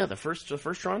flop? Yeah, the first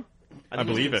Tron. I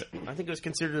believe it. I think it was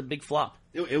considered a big flop.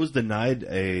 It was denied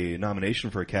a nomination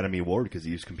for Academy Award because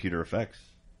he used computer effects.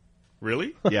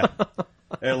 Really? Yeah.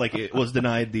 Like, it was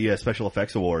denied the Special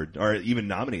Effects Award, or even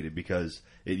nominated because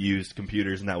it used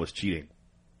computers and that was cheating.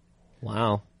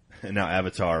 Wow. And now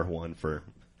Avatar won for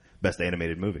Best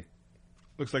Animated Movie.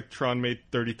 Looks like Tron made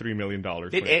 $33 million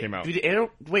when it came out. Wait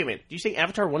a minute. Do you say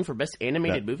Avatar won for Best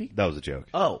Animated Movie? That was a joke.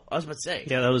 Oh, I was about to say.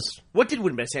 Yeah, that was... What did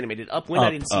win Best Animated? Up? When? I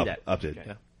didn't see that. Up did.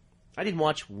 Okay. I didn't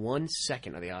watch 1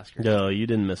 second of the Oscars. No, you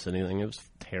didn't miss anything. It was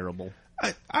terrible.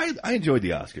 I enjoyed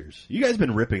the Oscars. You guys have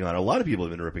been ripping on it. A lot of people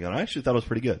have been ripping on it. I actually thought it was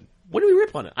pretty good. When did we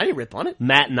rip on it? I didn't rip on it.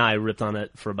 Matt and I ripped on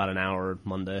it for about an hour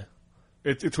Monday.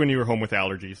 It's when you were home with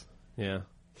allergies. Yeah.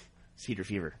 Cedar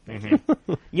fever. Thank you.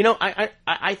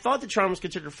 I thought the Tron was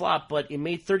considered a flop, but it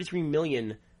made $33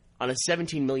 million on a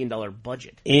 $17 million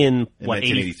budget. In what,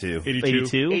 1982.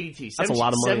 82? 82. That's a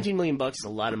lot of money. $17 million is a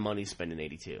lot of money spent in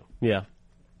 82. Yeah.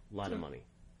 A lot of money.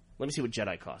 Let me see what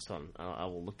Jedi cost. I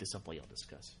will look this up while y'all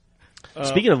discuss.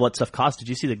 Speaking of what stuff cost, did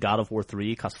you see that God of War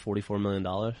 3 cost $44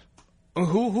 million?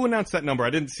 Who announced that number? I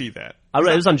didn't see that.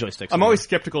 It was on joysticks. I'm always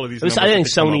skeptical of these numbers. I think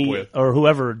that they come up Sony with. or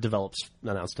whoever develops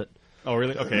announced it. Oh,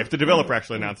 really? Okay, if the developer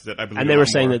actually announces it, I believe. And they were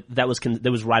saying that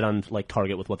was right on like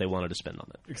target with what they wanted to spend on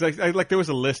it. Because there was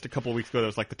a list a couple of weeks ago that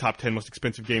was like the top 10 most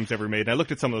expensive games ever made. And I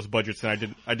looked at some of those budgets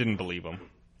and I didn't believe them.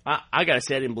 I gotta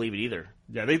say I didn't believe it either.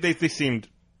 Yeah, they seemed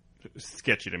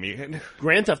sketchy to me.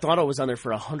 Grand Theft Auto was on there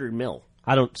for $100 million.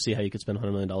 I don't see how you could spend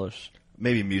 $100 million.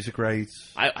 Maybe music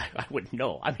rights. I wouldn't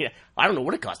know. I mean, I don't know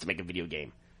what it costs to make a video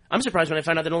game. I'm surprised when I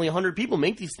found out that only 100 people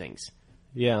make these things.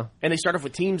 Yeah. And they start off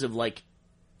with teams of like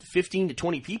 15 to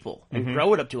 20 people and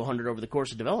grow it up to 100 over the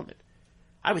course of development.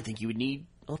 I would think you would need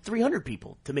 300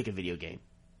 people to make a video game.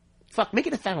 Fuck, make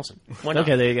it 1,000. Why not?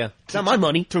 Okay, there you go. It's not my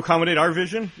money. To accommodate our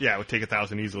vision, yeah, it would take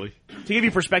 1,000 easily. To give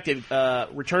you perspective,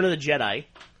 Return of the Jedi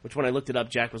which when I looked it up,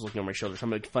 Jack was looking over my shoulder, so I'm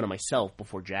making fun of myself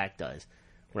before Jack does.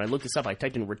 When I looked this up, I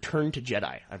typed in Return to Jedi.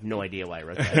 I have no idea why I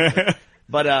wrote that.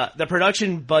 But the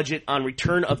production budget on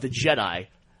Return of the Jedi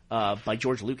by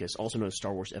George Lucas, also known as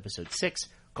Star Wars Episode 6,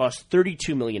 cost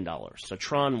 $32 million. So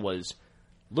Tron was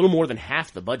a little more than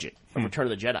half the budget of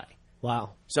Return of the Jedi.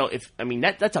 Wow. So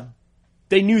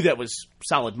they knew that was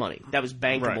solid money. That was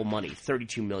bankable money,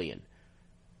 $32 million.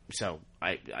 So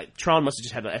Tron must have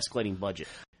just had an escalating budget.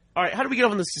 All right, how do we get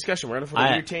off on this discussion? We're on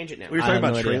a weird tangent now. We were talking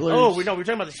about trailers. Oh, we were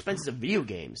talking about the expenses of video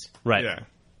games. Right. Yeah.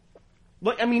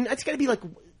 But, I mean, that's got to be like,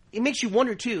 it makes you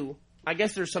wonder, too. I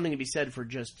guess there's something to be said for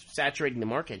just saturating the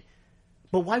market.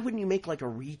 But why wouldn't you make like a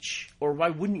Reach, or why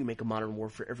wouldn't you make a Modern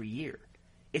Warfare every year?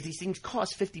 If these things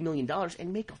cost $50 million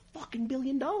and make a fucking $1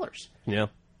 billion. Yeah.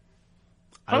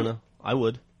 I don't know. I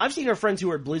would. I've seen our friends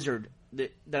who are at Blizzard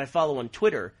that I follow on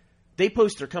Twitter. They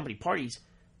post their company parties.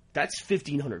 That's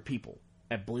 1,500 people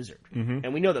at Blizzard. Mm-hmm.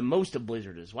 And we know that most of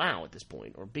Blizzard is WoW at this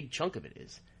point, or a big chunk of it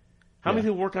is. How many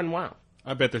people work on WoW?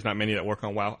 I bet there's not many that work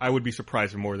on WoW. I would be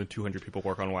surprised if more than 200 people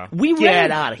work on WoW.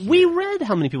 Get out of here. We read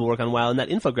how many people work on WoW in that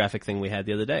infographic thing we had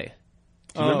the other day.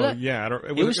 Do you remember that? Yeah.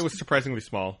 It was surprisingly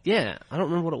small. Yeah, I don't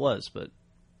remember what it was, but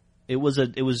it was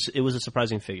a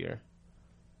surprising figure.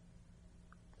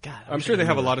 God, I'm sure they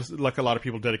have a lot of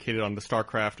people dedicated on the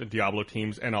StarCraft and Diablo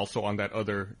teams, and also on that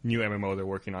other new MMO they're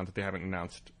working on that they haven't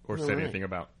announced or said anything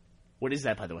about. What is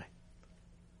that, by the way?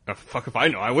 Fuck if I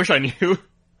know. I wish I knew.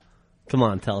 Come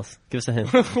on, tell us. Give us a hint.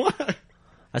 What?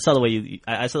 I saw the way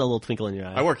I saw the little twinkle in your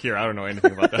eye. I work here. I don't know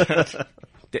anything about that.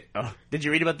 Did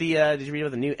you read about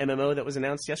the new MMO that was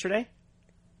announced yesterday?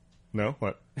 No?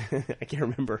 What? I can't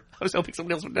remember. I was hoping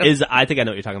somebody else would know. I think I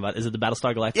know what you're talking about. Is it the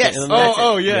Battlestar Galactica Yes.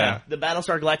 MMO? Yeah. The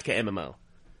Battlestar Galactica MMO.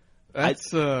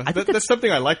 That's something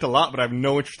I liked a lot, but I have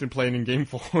no interest in playing in game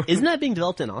form. Isn't that being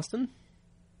developed in Austin?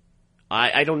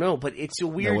 I don't know, but it's a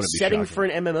weird wouldn't be setting shocking. for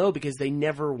an MMO because they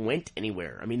never went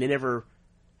anywhere. I mean, it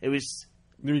was...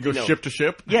 Then you go ship to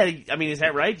ship? Yeah, I mean, is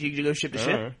that right? You go ship to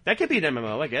ship? Uh-huh. That could be an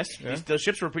MMO, I guess. Yeah. Those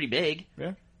ships were pretty big.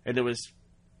 Yeah. And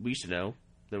we used to know,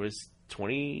 there was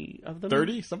 20 of them?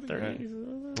 30? Something? 30? Yeah. I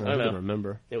don't don't know.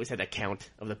 remember. They always had that count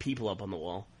of the people up on the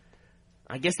wall.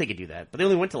 I guess they could do that. But they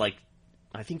only went to,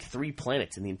 I think 3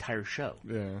 planets in the entire show.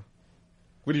 Yeah.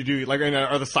 What do you do? Are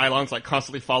the Cylons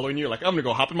constantly following you? I'm gonna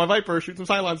go hop in my Viper, shoot some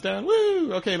Cylons down.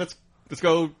 Woo! Okay, let's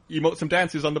go emote some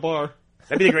dances on the bar.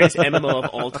 That'd be the greatest MMO of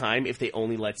all time if they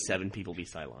only let 7 people be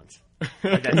Cylons.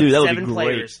 Dude, that would be 7 great.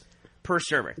 players per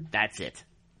server. That's it.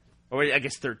 Or I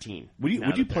guess 13.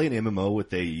 Would you play an MMO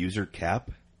with a user cap?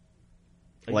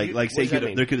 Say what does that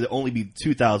mean? there could only be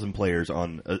 2,000 players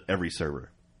on every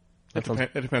server. It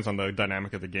depends on the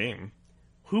dynamic of the game.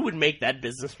 Who would make that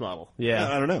business model? Yeah.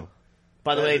 I don't know.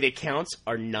 By the way, the accounts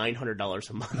are $900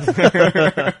 a month.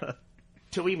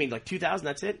 So what do you mean, 2,000?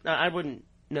 That's it? I wouldn't.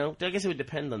 No, I guess it would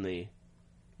depend on the.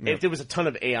 If there was a ton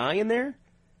of AI in there,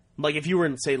 if you were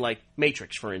in, say,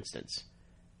 Matrix, for instance,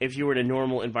 if you were in a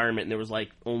normal environment and there was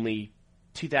only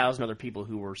 2,000 other people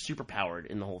who were superpowered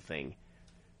in the whole thing,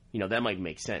 that might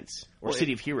make sense. Or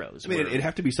City of Heroes. I mean, it'd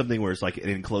have to be something where it's an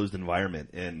enclosed environment,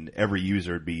 and every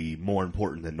user would be more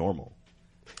important than normal.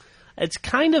 It's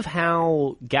kind of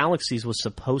how Galaxies was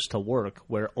supposed to work,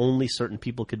 where only certain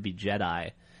people could be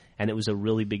Jedi, and it was a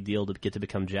really big deal to get to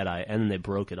become Jedi, and then they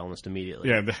broke it almost immediately.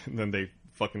 Yeah, then they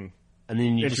fucking and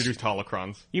then you introduced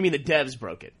holocrons. You mean the devs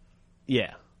broke it?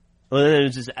 Yeah. Well, then it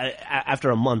was just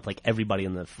after a month, everybody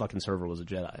in the fucking server was a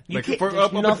Jedi.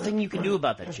 There's nothing you can do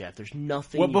about that, Jeff. There's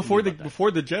nothing. Well, before the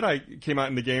Jedi came out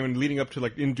in the game and leading up to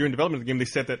during development of the game, they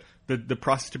said that the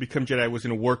process to become Jedi was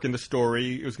going to work in the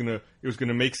story. It was going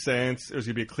to make sense. It was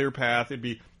going to be a clear path. It'd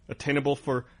be attainable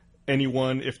for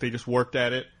anyone if they just worked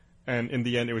at it. And in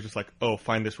the end, it was just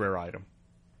find this rare item.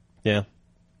 Yeah.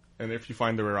 And if you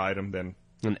find the rare item, then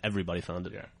and everybody found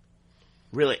it. Yeah.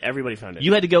 Really, everybody found it.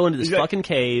 You had to go into this fucking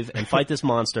cave and fight this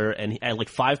monster, and at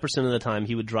 5% of the time,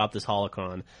 he would drop this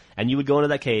holocron. And you would go into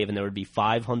that cave, and there would be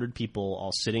 500 people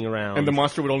all sitting around. And the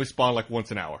monster would only spawn once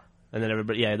an hour. And then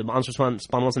the monster spawn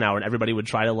once an hour, and everybody would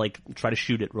try to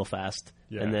shoot it real fast.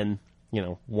 Yeah. And then,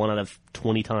 1 out of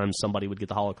 20 times, somebody would get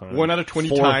the holocron. 1 out of 20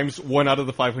 times, 1 out of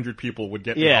the 500 people would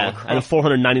get the holocron. And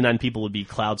 499 people would be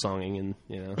cloud songing, and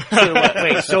So,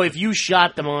 wait, so if you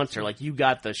shot the monster, you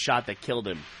got the shot that killed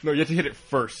him. No, you have to hit it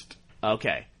first.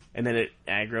 Okay. And then it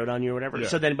aggroed on you or whatever? Yeah.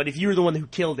 So then, but if you were the one who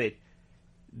killed it,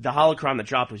 the holocron that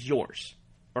dropped was yours.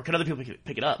 Or could other people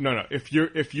pick it up? No. If you're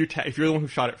the one who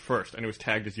shot it first and it was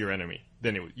tagged as your enemy,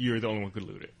 then you're the only one who could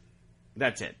loot it.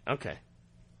 That's it. Okay.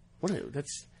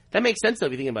 That makes sense, though,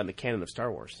 if you think about the canon of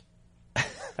Star Wars.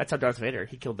 That's how Darth Vader,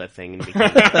 he killed that thing. And became,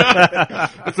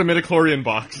 It's a midichlorian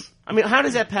box. I mean, how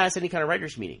does that pass any kind of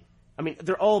writer's meeting? I mean,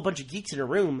 they're all a bunch of geeks in a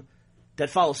room that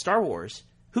follow Star Wars.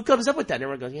 Who comes up with that? And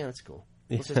everyone goes, yeah, that's cool.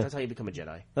 That's how you become a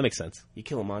Jedi. That makes sense. You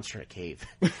kill a monster in a cave.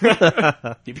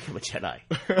 You become a Jedi.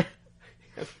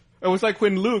 It was like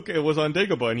when Luke was on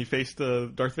Dagobah and he faced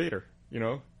Darth Vader,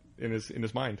 in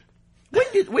his mind.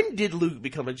 When did Luke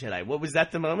become a Jedi? What was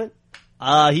that the moment?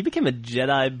 He became a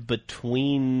Jedi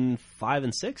between 5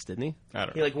 and 6, didn't he? I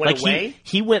don't He know. like went away?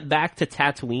 He went back to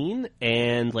Tatooine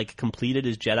and like completed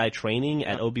his Jedi training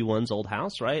at Obi-Wan's old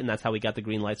house, right? And that's how he got the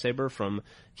green lightsaber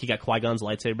he got Qui-Gon's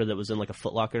lightsaber that was in like a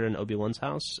footlocker in Obi-Wan's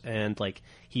house, and like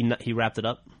he wrapped it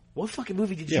up. What fucking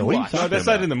movie did Yeah, you what are you watch? talking No, that's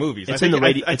not in the movies. It's in the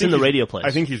radio- I it's think in the he's- radio plays.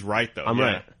 I think he's right, though. I'm yeah.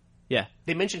 right. Yeah.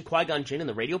 They mentioned Qui-Gon Jinn in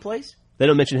the radio plays? They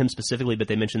don't mention him specifically, but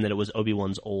they mention that it was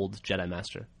Obi-Wan's old Jedi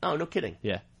master. Oh, no kidding.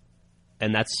 Yeah.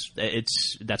 And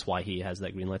that's why he has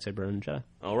that green lightsaber in Jedi.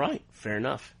 All right. Fair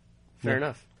enough. Fair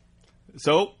enough.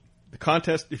 So, the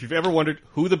contest, if you've ever wondered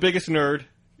who the biggest nerd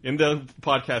in the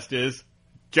podcast is,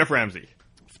 Jeff Ramsey.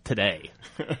 Today.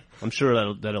 I'm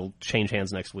sure that'll change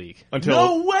hands next week.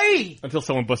 No way! Until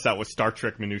someone busts out with Star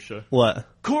Trek minutia. What?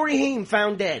 Corey Haim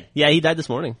found dead. Yeah, he died this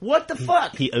morning. What the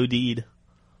fuck? He OD'd.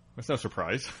 That's no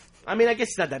surprise. I mean, I guess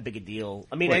it's not that big a deal.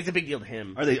 I mean, it's a big deal to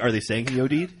him. Are they saying he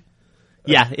OD'd?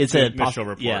 Yeah, it's the a initial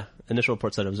report. Yeah, initial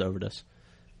report said it was overdose.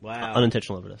 Wow.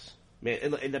 Unintentional overdose.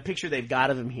 Man, and the picture they've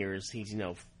got of him here is he's,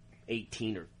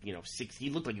 18 or, 6. He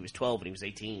looked like he was 12 when he was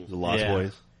 18. The Lost Yeah.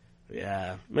 Boys.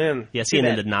 Yeah. Man. Yeah, too CNN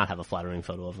bad. did not have a flattering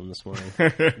photo of him this morning.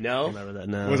 No? Remember that?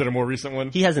 No. Was it a more recent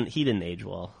one? He didn't age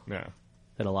well. Yeah.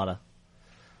 Had a lot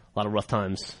of rough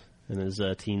times in his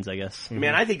teens, I guess.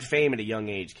 Man, I think fame at a young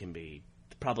age can be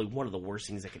probably one of the worst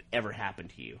things that could ever happen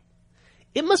to you.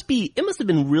 It must have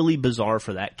been really bizarre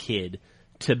for that kid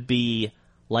to be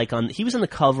like he was on the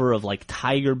cover of like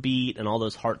Tiger Beat and all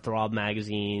those heartthrob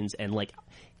magazines, and like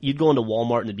you'd go into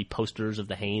Walmart and there'd be posters of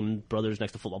the Haim brothers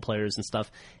next to football players and stuff.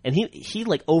 And he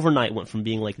like overnight went from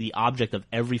being like the object of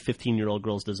every 15-year-old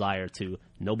girl's desire to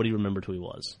nobody remembered who he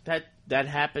was. That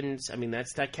happens. I mean,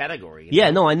 that's that category.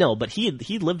 Yeah, no, I know, but he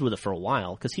lived with it for a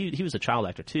while because he was a child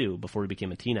actor too before he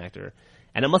became a teen actor.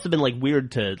 And it must have been like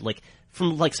weird to like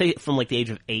from the age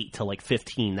of 8 to like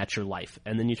 15, that's your life,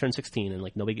 and then you turn 16 and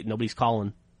like nobody's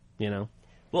calling,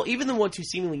 Well, even the ones who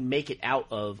seemingly make it out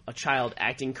of a child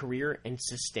acting career and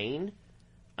sustain,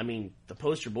 I mean, the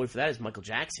poster boy for that is Michael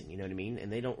Jackson. You know what I mean?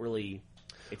 And they don't really.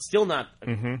 It's still not. Or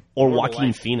normal Joaquin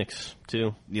life. Phoenix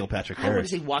too. Neil Patrick I wouldn't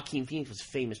Harris. say Joaquin Phoenix was a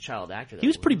famous child actor. He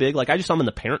was pretty big. Like I just saw him in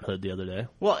The Parenthood the other day.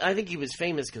 Well, I think he was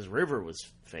famous because River was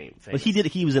famous. But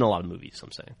he was in a lot of movies.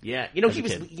 I'm saying. Yeah, he a was.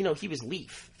 kid. He was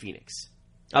Leaf Phoenix.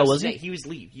 Oh, was his he? name. He was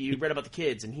Leaf. You read about the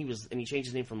kids, and he changed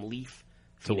his name from Leaf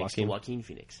Phoenix to Joaquin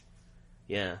Phoenix.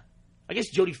 Yeah, I guess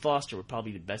Jodie Foster would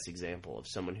probably be the best example of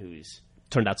someone who's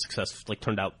Turned out.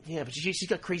 yeah, but she's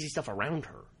got crazy stuff around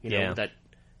her. Yeah. That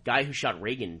guy who shot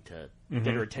Reagan to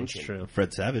get her attention. That's true.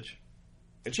 Fred Savage.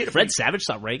 And she had a Fred Savage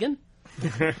saw Reagan.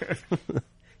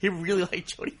 He really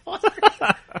liked Jodie Foster.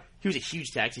 He was a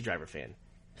huge Taxi Driver fan.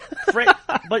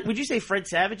 But would you say Fred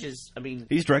Savage is? I mean,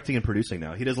 He's directing and producing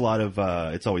now. He does a lot of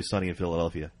It's Always Sunny in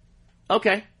Philadelphia.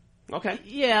 okay.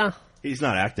 Yeah. He's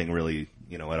not acting really,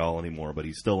 at all anymore, but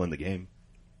he's still in the game.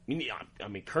 I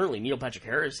mean, currently Neil Patrick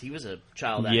Harris, he was a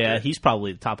child actor. Yeah, he's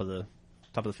probably the top of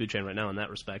the food chain right now in that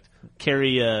respect.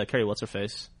 Carrie, what's her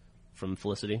face from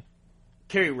Felicity?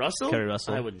 Carrie Russell. Carrie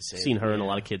Russell. I wouldn't say. Seen her in a yeah.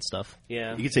 lot of kid stuff.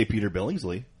 Yeah. You could say Peter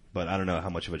Billingsley, but I don't know how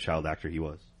much of a child actor he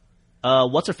was.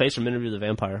 What's her face from Interview with the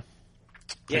Vampire?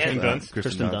 Yeah. Kristen Dunst.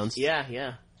 Kristen Dunst.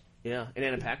 Yeah. And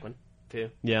Anna Paquin too.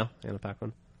 Yeah, Anna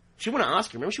Paquin. She won an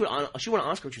Oscar. Remember, she won an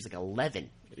Oscar when she was like 11.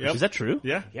 Yep. Is that true?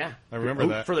 Yeah. Yeah. I remember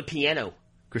that. For the piano.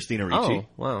 Christina Ricci. Oh,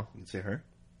 wow. You could say her.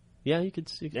 Yeah, you could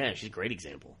see. Yeah, she's a great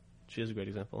example. She is a great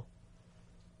example.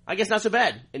 I guess not so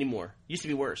bad anymore. Used to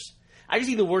be worse. I just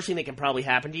think the worst thing that can probably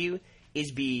happen to you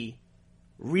is be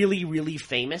really, really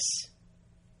famous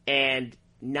and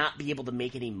not be able to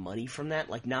make any money from that,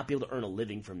 like not be able to earn a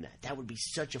living from that. That would be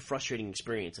such a frustrating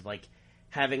experience of like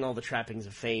having all the trappings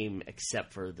of fame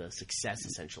except for the success,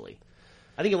 essentially.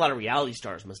 I think a lot of reality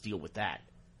stars must deal with that.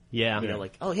 Yeah. You know,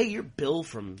 like, oh, hey, you're Bill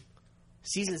from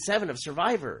season 7 of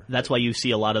Survivor. That's why you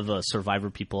see a lot of Survivor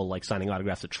people like signing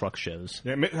autographs at truck shows.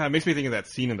 Yeah, it makes me think of that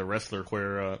scene in The Wrestler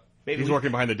where Maybe he's we-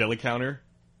 working behind the deli counter.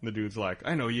 And the dude's like,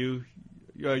 I know you.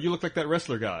 You look like that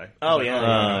wrestler guy. Oh, He's yeah. like,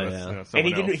 Oh, that's, yeah. And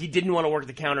someone he didn't want to work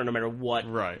the counter no matter what.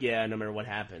 Right. Yeah, no matter what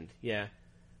happened. Yeah.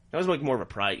 That was like more of a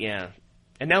pride, yeah.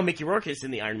 And now Mickey Rourke is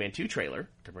in the Iron Man 2 trailer,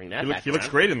 to bring that back He looks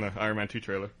around. great in the Iron Man 2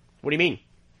 trailer. What do you mean?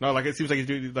 No, like it seems like he's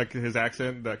doing like his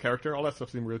accent, that character, all that stuff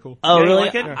seemed really cool. Oh, You didn't really?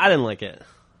 like it? I didn't like it.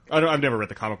 I've never read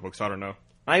the comic book, so I don't know.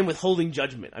 I am withholding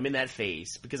judgment. I'm in that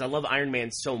phase because I love Iron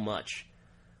Man so much.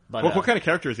 But What kind of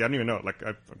character is he? I don't even know. Like,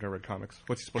 I've never read comics.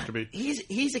 What's he supposed to be?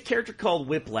 he's a character called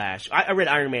Whiplash. I read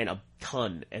Iron Man a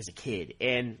ton as a kid,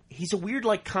 and he's a weird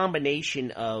like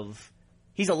combination of.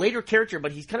 He's a later character,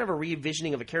 but he's kind of a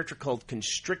re-envisioning of a character called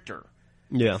Constrictor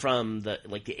from the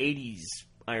 80s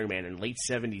Iron Man and late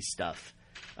 70s stuff,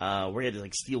 where he had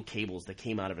like steel cables that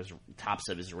came out of his tops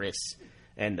of his wrists,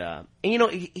 and you know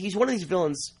he's one of these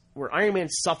villains where Iron Man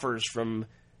suffers from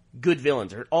good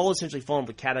villains. They're all essentially fall into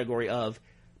the category of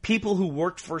people who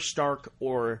worked for Stark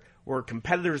or were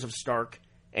competitors of Stark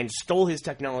and stole his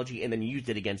technology and then used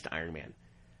it against Iron Man.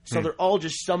 So they're all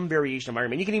just some variation of Iron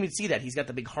Man. You can even see that. He's got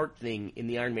the big heart thing in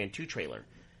the Iron Man 2 trailer.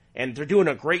 And they're doing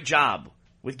a great job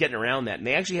with getting around that. And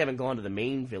they actually haven't gone to the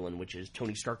main villain, which is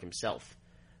Tony Stark himself.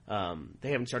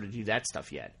 They haven't started to do that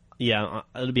stuff yet. Yeah,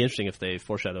 it'll be interesting if they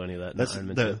foreshadow any of that. That's in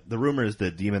Iron Man 2. the rumor is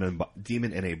the Demon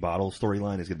in a Bottle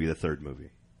storyline is going to be the third movie.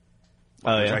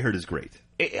 Oh, which yeah? I heard is great.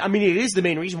 I mean, it is the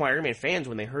main reason why Iron Man fans,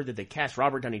 when they heard that they cast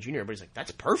Robert Downey Jr., everybody's like,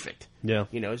 that's perfect. Yeah.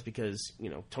 You know, it's because, you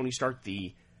know, Tony Stark,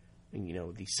 the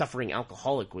suffering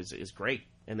alcoholic is great.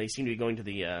 And they seem to be going to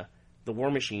the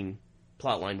War Machine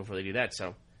plotline before they do that.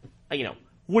 So, you know,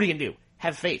 what are you going to do?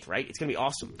 Have faith, right? It's going to be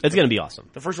awesome. It's going to be awesome.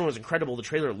 The first one was incredible. The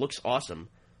trailer looks awesome.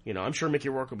 You know, I'm sure Mickey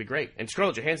Rourke will be great. And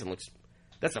Scarlett Johansson looks...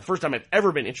 That's the first time I've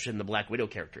ever been interested in the Black Widow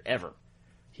character, ever.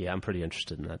 Yeah, I'm pretty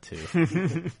interested in that,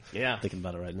 too. Yeah. Thinking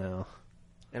about it right now.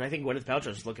 And I think Gwyneth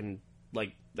Paltrow's looking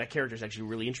like that character's actually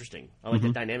really interesting. I like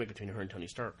the dynamic between her and Tony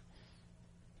Stark.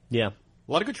 Yeah.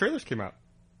 A lot of good trailers came out.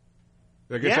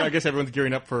 I Yeah. guess everyone's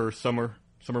gearing up for summer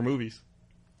movies.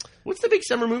 What's the big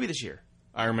summer movie this year?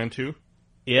 Iron Man 2.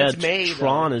 Yeah, It's May,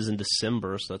 Tron is in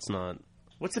December, so that's not...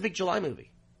 What's the big July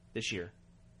movie this year?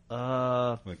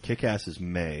 Kick-Ass is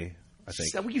May, I think.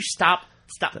 So will you stop?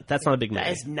 That's not a big movie.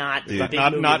 That is not the big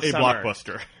Not movie not of a the summer.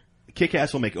 blockbuster.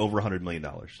 Kick-Ass will make over $100 million.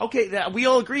 Okay, we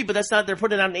all agree, but that's not. They're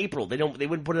putting it out in April. They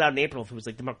wouldn't put it out in April if it was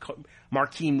like the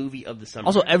marquee movie of the summer.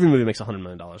 Also, every movie makes $100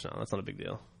 million now. That's not a big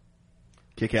deal.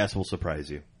 Kick-Ass will surprise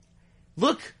you.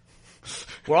 Look,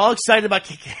 we're all excited about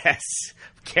Kick-Ass.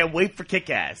 Can't wait for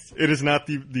Kick-Ass. It is not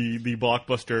the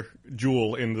blockbuster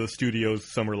jewel in the studio's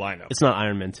summer lineup. It's not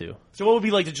Iron Man 2. So what would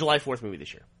be like the July 4th movie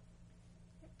this year?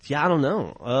 Yeah, I don't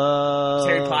know. Has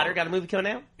Harry Potter got a movie coming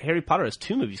out? Harry Potter has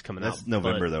 2 movies coming out. That's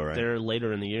November, but though, right? They're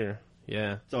later in the year.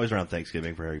 Yeah. It's always around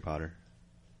Thanksgiving for Harry Potter.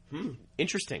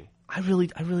 Interesting. I really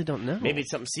don't know. Maybe it's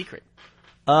something secret.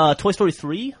 Toy Story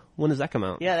 3? When does that come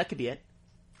out? Yeah, that could be it.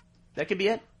 That could be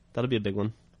it. That'll be a big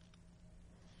one.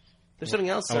 There's something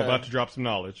else. I'm about to drop some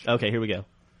knowledge. Okay, here we go.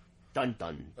 Dun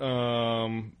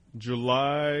dun.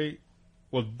 July.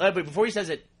 Well, But before he says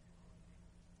it,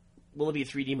 will it be a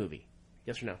 3D movie?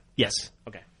 Yes or no? Yes.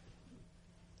 Okay.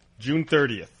 June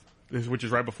 30th, which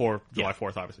is right before July Yeah.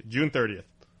 4th, obviously. June 30th.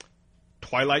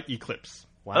 Twilight Eclipse.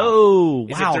 Wow. Oh,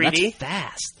 Is it wow, 3D? that's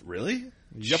fast. Really?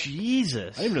 Yep.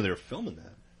 Jesus. I didn't even know they were filming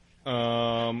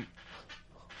that.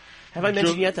 Have I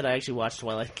mentioned yet that I actually watched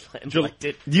Twilight and liked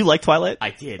it? Do you like Twilight?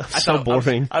 I did. So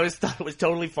boring. I thought it was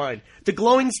totally fine. The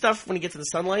glowing stuff when you get to the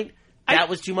sunlight, that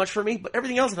was too much for me. But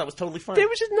everything else I thought was totally fine. There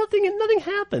was just nothing, and nothing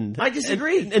happened. I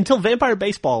disagree. Until Vampire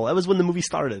Baseball. That was when the movie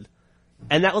started.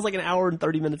 And that was like an hour and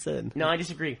 30 minutes in. No, I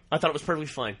disagree. I thought it was perfectly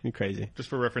fine. You're crazy. Just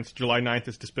for reference, July 9th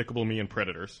is Despicable Me and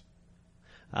Predators.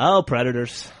 Oh,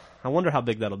 Predators. I wonder how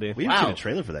big that'll be. We haven't Wow. seen a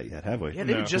trailer for that yet, have we? Yeah,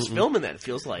 they were No. just filming that, it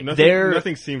feels like.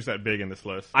 Nothing seems that big in this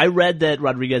list. I read that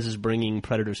Rodriguez is bringing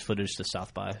Predators footage to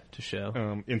South by to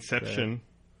show. Inception,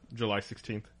 July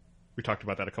 16th. We talked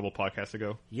about that a couple podcasts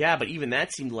ago. Yeah, but even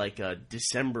that seemed like a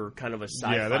December kind of a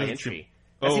sci-fi Yeah, that doesn't entry. seem-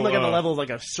 That seemed Oh, like on the level of like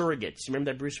a Surrogates. You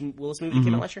remember that Bruce Willis movie that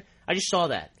came out last year? I just saw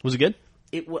that. Was it good?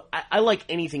 I like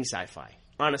anything sci-fi.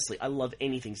 Honestly, I love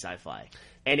anything sci-fi.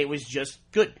 And it was just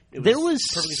good. There was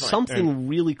perfectly fine. something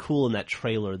really cool in that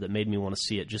trailer that made me want to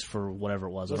see it just for whatever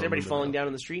it was. Was everybody falling down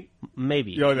in the street?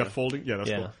 Maybe. Yeah, that folding. Yeah, that's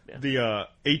Yeah. cool. Yeah. The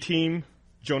A-Team,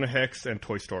 Jonah Hex, and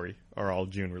Toy Story are all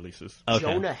June releases. Okay.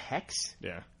 Jonah Hex?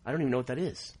 Yeah. I don't even know what that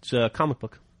is. It's a comic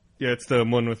book. Yeah, it's the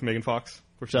one with Megan Fox.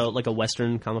 So like a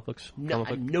Western comic books. No, comic I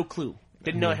have book. no clue.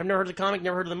 Didn't know. I've never heard of the comic,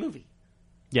 never heard of the movie.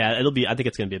 Yeah, it'll be. I think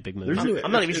it's going to be a big movie. There's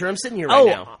I'm not even sure I'm sitting here right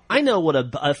now. I know what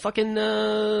a fucking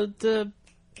the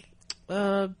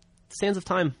Sands of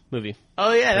Time movie.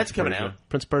 Oh, yeah, that's coming out.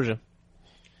 Prince of Persia.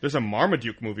 There's a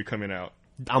Marmaduke movie coming out.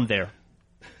 I'm there.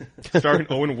 Starring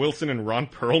Owen Wilson and Ron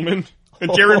Perlman.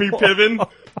 And Jeremy Piven.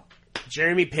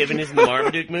 Jeremy Piven is in the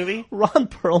Marmaduke movie. Ron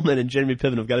Perlman and Jeremy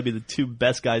Piven have got to be the two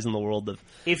best guys in the world that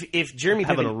If Jeremy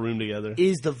have in a Piven room together.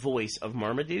 is the voice of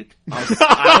Marmaduke,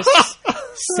 I'll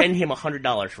send him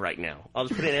 $100 right now. I'll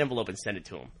just put it in an envelope and send it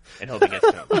to him and hope it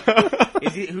gets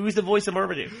to him. Who's the voice of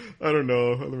Marmaduke? I don't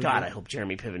know. God, I hope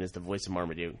Jeremy Piven is the voice of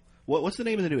Marmaduke. What's the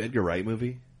name of the new Edgar Wright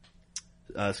movie?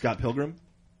 Scott Pilgrim.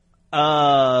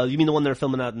 You mean the one they're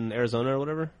filming out in Arizona or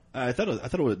whatever? I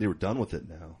thought they were done with it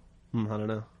now. I don't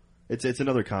know. It's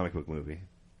another comic book movie.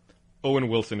 Owen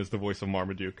Wilson is the voice of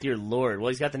Marmaduke. Dear Lord. Well,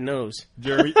 he's got the nose.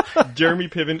 Jeremy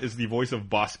Piven is the voice of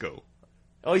Bosco.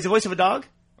 Oh, he's the voice of a dog?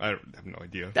 I have no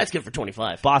idea. That's good for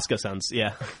 25. Bosco sounds,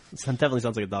 yeah. Definitely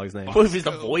sounds like a dog's name. What if he's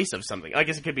the voice of something? I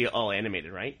guess it could be all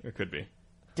animated, right? It could be.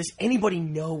 Does anybody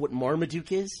know what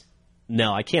Marmaduke is?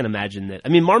 No, I can't imagine it. I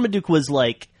mean, Marmaduke was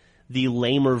like the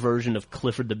lamer version of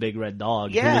Clifford the Big Red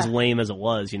Dog. Yeah. He was lame as it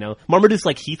was, you know? Marmaduke's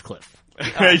like Heathcliff.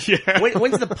 Yeah.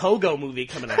 When's the Pogo movie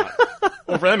coming out?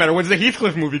 Well, for that matter, when's the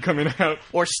Heathcliff movie coming out?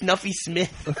 Or Snuffy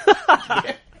Smith?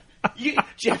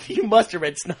 Jeff, you must have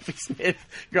read Snuffy Smith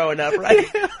growing up,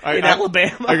 right? In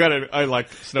Alabama. I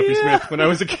liked Snuffy Smith when I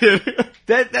was a kid.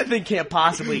 That thing can't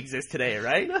possibly exist today,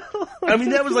 right? I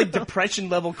mean, that was like Depression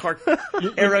level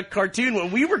era cartoon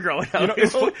when we were growing up. You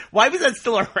know, why was that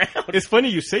still around? It's funny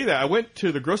you say that. I went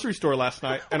to the grocery store last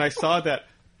night and I saw that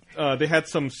they had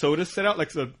some sodas set out, like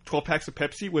the 12 packs of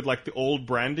Pepsi with like the old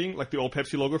branding, like the old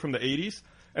Pepsi logo from the 80s.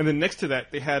 And then next to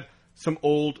that, they had some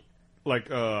old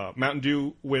like Mountain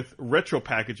Dew with retro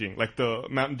packaging, like the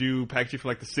Mountain Dew packaging from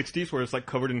like the 60s where it's like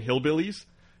covered in hillbillies.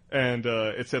 And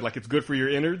it said like it's good for your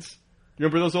innards. You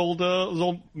remember those old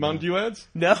Mountain Dew ads?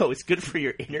 No, it's good for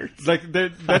your innards. Like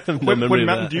when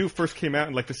Mountain Dew first came out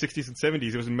in like the 60s and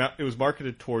 70s, it was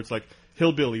marketed towards like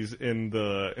hillbillies in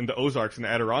the Ozarks and the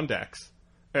Adirondacks,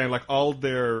 and like all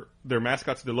their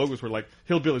mascots and their logos were like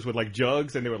hillbillies with like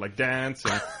jugs, and they would like dance.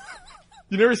 And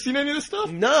you never seen any of this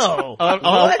stuff? No.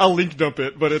 I'll link dump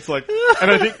it, but it's like, and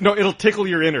I think it'll tickle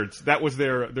your innards. That was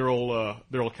their old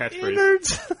catchphrase.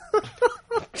 Innards.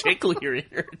 Tickle your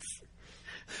innards.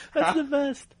 That's the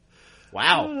best.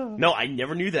 Wow. No, I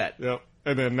never knew that. Yep.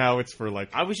 And then now it's for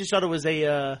like. I always just thought it was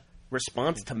a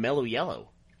response to Mellow Yellow.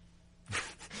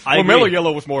 Mellow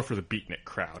Yellow was more for the beatnik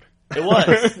crowd. It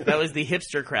was. That was the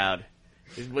hipster crowd.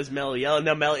 It was Mellow Yellow.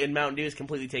 No, Mountain Dew is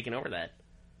completely taken over that.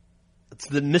 It's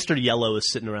the Mr. Yellow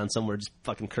is sitting around somewhere just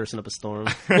fucking cursing up a storm.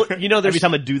 Well, you know, every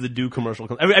time a Do the Do commercial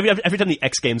comes, every time the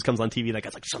X Games comes on TV, that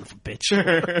guy's like, son of a bitch.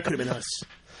 Could have been us.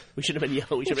 We should have been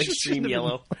yellow. We should have been extreme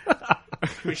yellow.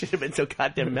 We should have been so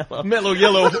goddamn mellow. Mellow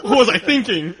Yellow. What was I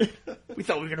thinking? We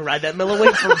thought we were going to ride that mellow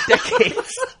wave for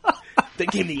decades. Then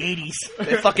came the 80s.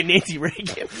 That fucking Nancy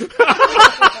Reagan.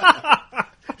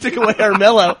 Took away our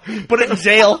mellow. Put it in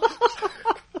jail.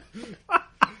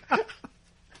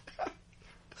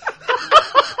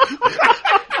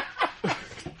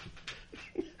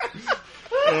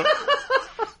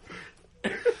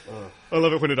 I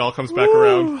love it when it all comes back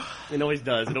around. It always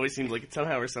does. It always seems like it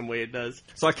somehow or some way it does.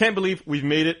 So I can't believe we've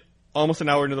made it almost an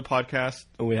hour into the podcast.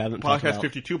 And we haven't talked Podcast about...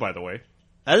 52, by the way.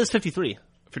 That is 53.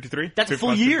 53? That's a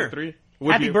full year. 53?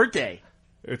 Happy birthday.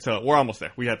 It's we're almost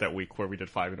there. We had that week where we did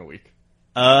 5 in a week.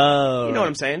 Oh. You know what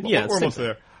I'm saying? Yeah, we're almost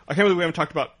there. I can't believe we haven't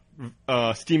talked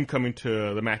about Steam coming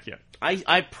to the Mac yet.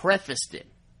 I prefaced it.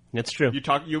 That's true.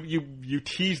 You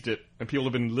teased it, and people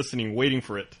have been listening, waiting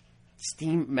for it.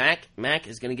 Steam Mac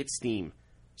is going to get Steam.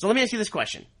 So let me ask you this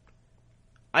question.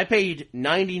 I paid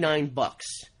 $99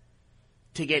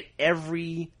 to get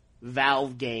every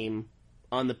Valve game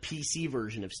on the PC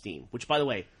version of Steam, which, by the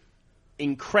way,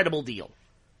 incredible deal.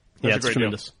 Yeah, That's it's a great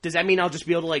tremendous. deal. Does that mean I'll just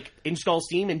be able to like install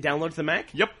Steam and download it to the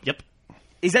Mac? Yep.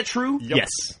 Is that true? Yep. Yes.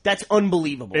 That's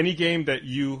unbelievable. Any game that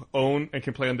you own and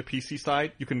can play on the PC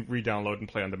side, you can re-download and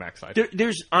play on the Mac side.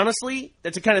 There's honestly,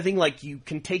 that's the kind of thing like you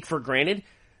can take for granted.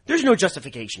 There's no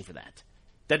justification for that.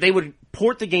 That they would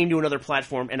port the game to another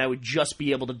platform and I would just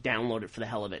be able to download it for the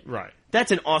hell of it. Right.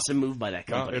 That's an awesome move by that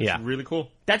No, company. it's really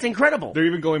cool. That's incredible. They're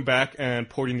even going back and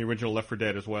porting the original Left 4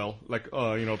 Dead as well, like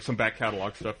some back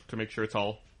catalog stuff to make sure it's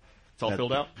all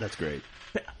filled out. That's great.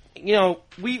 You know,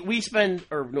 we spend,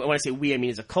 or when I say we, I mean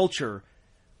as a culture,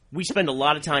 we spend a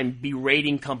lot of time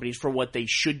berating companies for what they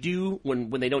should do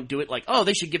when they don't do it. Like, oh,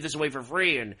 they should give this away for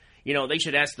free, and you know they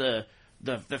should ask the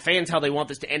fans how they want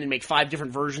this to end and make 5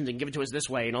 different versions and give it to us this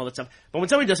way and all that stuff. But when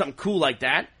somebody does something cool like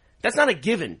that, that's not a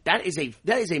given. That is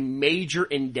a major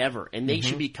endeavor, and they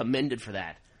should be commended for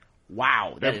that.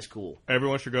 Wow, that is cool.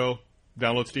 Everyone should go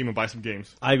download Steam and buy some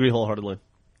games. I agree wholeheartedly.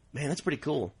 Man, that's pretty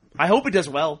cool. I hope it does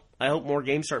well. I hope more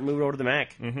games start moving over to the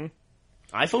Mac. Mm-hmm.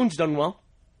 iPhone's done well,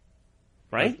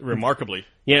 right? Remarkably.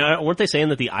 Yeah, weren't they saying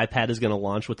that the iPad is going to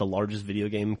launch with the largest video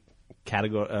game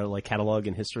catalog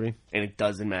in history? And it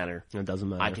doesn't matter. It doesn't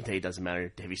matter. I can tell you it doesn't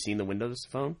matter. Have you seen the Windows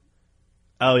Phone?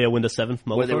 Oh yeah, Windows 7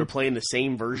 mobile where they phone? were playing the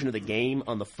same version of the game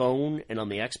on the phone and on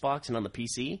the Xbox and on the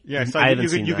PC. Yeah, so I haven't you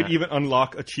seen could that. even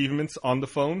unlock achievements on the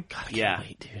phone. Yeah.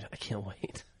 Wait, dude, I can't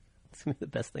wait. It's gonna be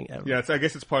the best thing ever. Yeah, I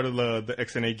guess it's part of the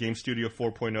XNA Game Studio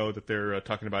 4.0 that they're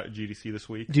talking about at GDC this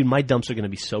week. Dude, my dumps are gonna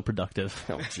be so productive.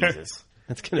 Oh Jesus.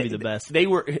 It's gonna be the best. They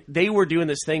were doing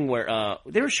this thing where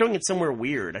they were showing it somewhere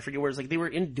weird. I forget where. It's like they were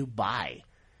in Dubai,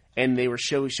 and they were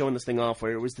showing this thing off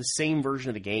where it was the same version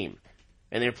of the game,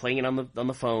 and they were playing it on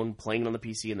the phone, playing it on the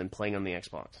PC, and then playing on the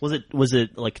Xbox. Was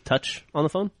it like touch on the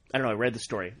phone? I don't know. I read the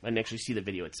story. I didn't actually see the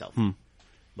video itself,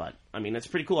 but I mean that's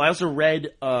pretty cool. I also read.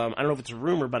 I don't know if it's a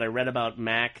rumor, but I read about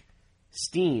Mac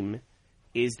Steam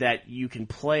is that you can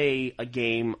play a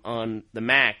game on the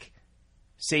Mac,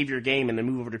 save your game, and then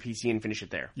move over to PC and finish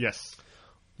it there. Yes.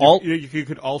 All You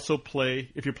could also play,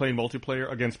 if you're playing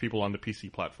multiplayer, against people on the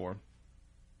PC platform.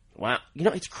 Wow,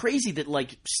 it's crazy that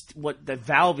what that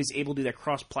Valve is able to do that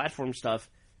cross-platform stuff,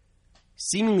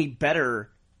 seemingly better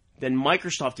than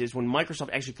Microsoft is when Microsoft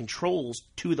actually controls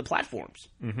two of the platforms.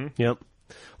 Yep.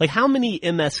 Like how many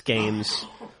MS games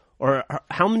or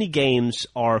how many games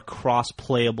are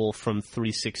cross-playable from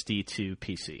 360 to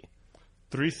PC?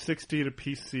 360 to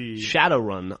PC.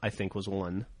 Shadowrun, I think, was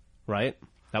one, right?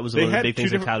 That was They one of the had big two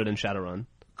things they different- touted in Shadowrun.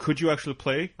 Could you actually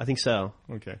play? I think so.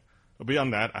 Okay. But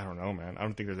beyond that, I don't know, man. I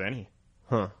don't think there's any.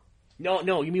 Huh.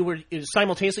 No, you mean we're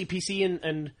simultaneously PC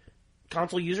and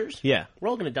console users? Yeah. We're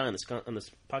all going to die on this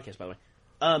podcast, by the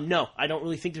way. No, I don't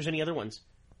really think there's any other ones.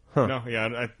 No,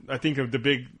 yeah. I think of the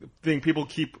big thing, people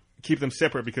keep them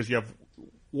separate because you have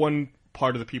one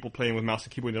part of the people playing with mouse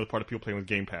and keyboard and the other part of people playing with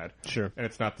gamepad. Sure. And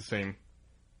it's not the same.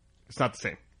 It's not the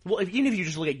same. Well, even if you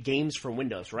just look at games for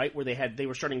Windows, right, where they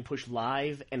were starting to push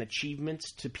live and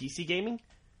achievements to PC gaming,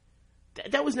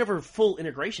 that was never full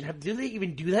integration. Do they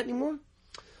even do that anymore?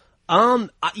 I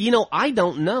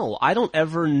don't know. I don't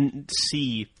ever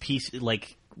see PC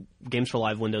like games for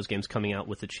live Windows games coming out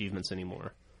with achievements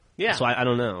anymore. Yeah. So I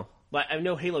don't know. But I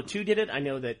know Halo 2 did it. I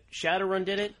know that Shadowrun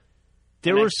did it.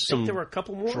 There And I were think some there were a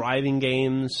couple more. driving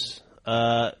games.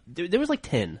 There was like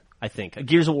 10, I think.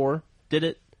 Gears of War did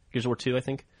it. Gears of War 2, I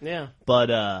think. Yeah. But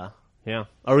yeah,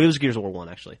 or it was Gears of War 1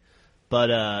 actually.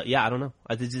 But yeah, I don't know.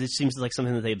 It seems like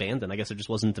something that they abandoned. I guess there just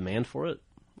wasn't demand for it,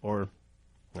 or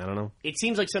I don't know. It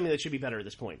seems like something that should be better at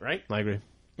this point, right? I agree.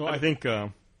 Well, I think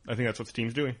that's what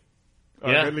Steam's doing.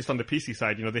 Yeah. At least on the PC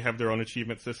side, they have their own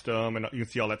achievement system, and you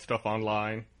can see all that stuff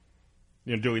online.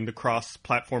 Doing the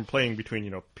cross-platform playing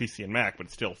between PC and Mac, but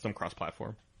it's still some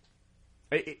cross-platform.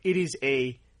 It is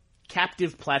a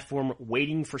captive platform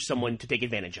waiting for someone to take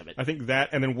advantage of it. I think that,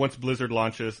 and then once Blizzard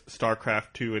launches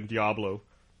StarCraft 2 and Diablo,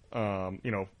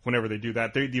 whenever they do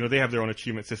that, they have their own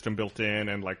achievement system built in,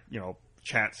 and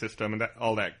chat system, and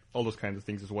all those kinds of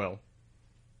things as well.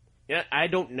 Yeah, I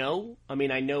don't know. I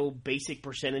mean, I know basic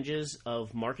percentages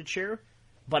of market share,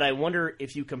 but I wonder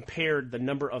if you compared the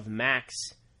number of Macs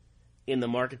in the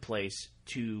marketplace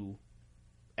to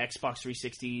Xbox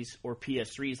 360s or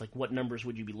PS3s, like what numbers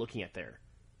would you be looking at there?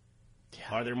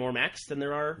 Yeah. Are there more Macs than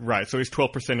there are? Right, so it's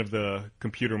 12% of the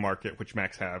computer market, which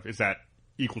Macs have. Is that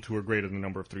equal to or greater than the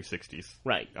number of 360s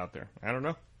Right. out there? I don't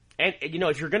know. And,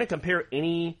 if you're going to compare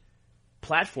any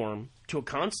platform to a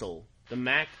console, the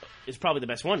Mac is probably the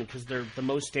best one because they're the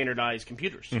most standardized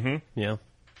computers. Yeah.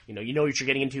 You know what you're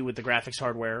getting into with the graphics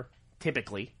hardware,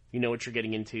 typically. You know what you're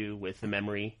getting into with the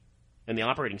memory and the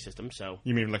operating system, so...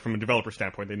 You mean from a developer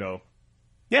standpoint, they know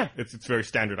Yeah. it's very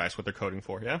standardized what they're coding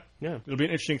for, yeah? Yeah. It'll be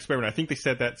an interesting experiment. I think they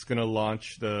said that's going to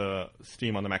launch, the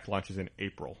Steam on the Mac launches in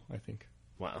April, I think.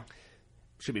 Wow.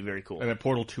 Should be very cool. And then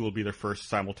Portal 2 will be their first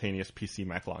simultaneous PC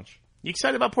Mac launch. You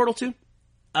excited about Portal 2?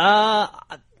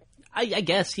 I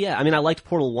guess, yeah. I mean, I liked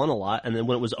Portal 1 a lot, and then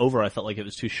when it was over, I felt like it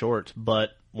was too short. But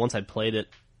once I played it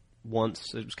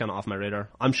once, it was kind of off my radar.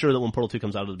 I'm sure that when Portal 2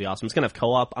 comes out, it'll be awesome. It's going to have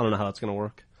co-op. I don't know how that's going to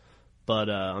work. But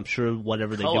I'm sure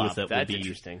whatever they do Co-op, with it will that's be...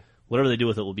 interesting. Whatever they do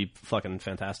with it will be fucking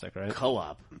fantastic, right?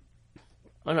 Co-op.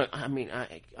 I mean,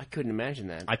 I couldn't imagine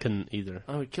that. I couldn't either.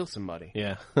 I would kill somebody.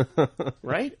 Yeah.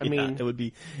 Right? I mean... it would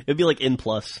be like N+.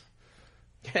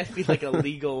 That'd be like a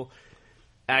legal,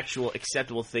 actual,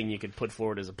 acceptable thing you could put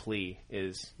forward as a plea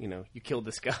is, you killed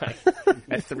this guy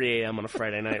at 3 a.m. on a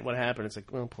Friday night. What happened? It's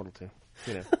like, well, Portal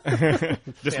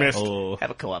 2. Dismissed. Oh.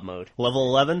 Have a co-op mode. Level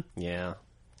 11? Yeah.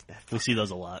 We see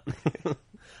those a lot.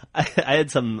 I had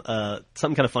something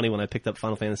kind of funny when I picked up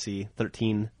Final Fantasy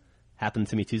 13. Happened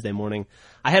to me Tuesday morning.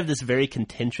 I have this very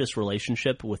contentious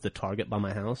relationship with the Target by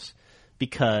my house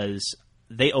because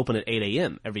they open at 8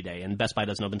 a.m. every day, and Best Buy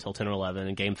doesn't open until 10 or 11,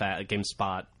 and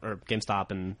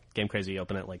GameStop and Game Crazy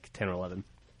open at like 10 or 11.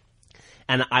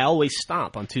 And I always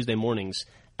stop on Tuesday mornings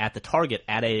at the Target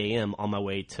at 8 a.m. on my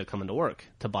way to come into work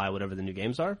to buy whatever the new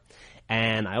games are.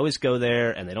 And I always go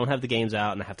there, and they don't have the games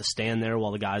out, and I have to stand there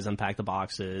while the guys unpack the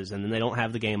boxes, and then they don't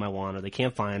have the game I want, or they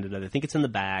can't find it, or they think it's in the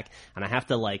back, and I have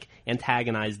to, like,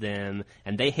 antagonize them,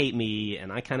 and they hate me,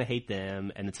 and I kind of hate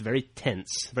them, and it's very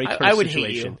tense, very tense I would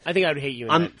situation. hate you. I think I would hate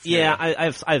you. In that Yeah,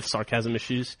 scenario. I have sarcasm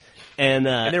issues, and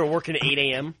And they were working at 8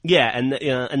 a.m. yeah,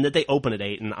 and that they open at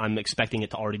 8, and I'm expecting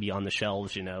it to already be on the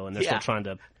shelves, and they're still trying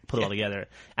to put it all together.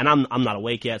 And I'm not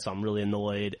awake yet, so I'm really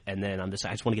annoyed. And then I just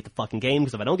want to get the fucking game,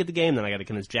 because if I don't get the game, then I got to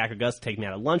convince Jack or Gus to take me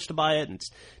out at lunch to buy it, and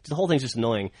the whole thing's just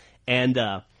annoying. And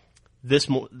this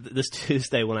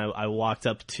Tuesday when I walked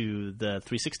up to the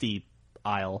 360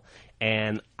 aisle,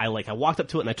 and I walked up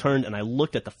to it and I turned and I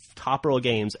looked at the top row of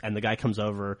games, and the guy comes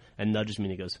over and nudges me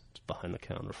and he goes, "It's behind the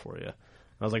counter for you."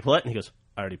 I was like, "What?" And he goes,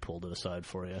 "I already pulled it aside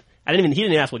for you." He didn't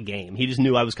even ask what game. He just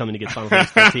knew I was coming to get Final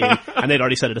Fantasy 13, and they'd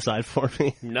already set it aside for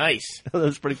me. Nice. That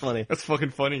was pretty funny. That's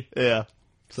fucking funny. Yeah.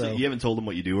 So you haven't told him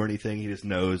what you do or anything. He just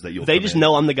knows that you'll. They come just in.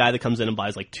 know I'm the guy that comes in and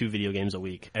buys like 2 video games a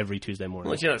week every Tuesday morning.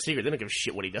 Well, it's not a secret. They don't give a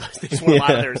shit what he does. They just want him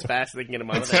out of there as fast as they can get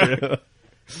him out of there.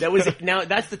 That was now.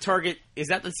 That's the Target. Is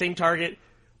that the same Target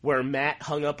where Matt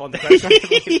hung up on the credit card?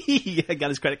 Yeah, got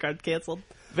his credit card canceled.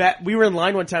 That we were in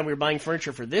line one time. We were buying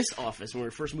furniture for this office when we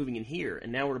were first moving in here,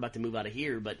 and now we're about to move out of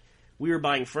here. But we were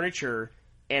buying furniture,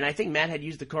 and I think Matt had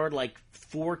used the card like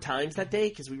 4 times that day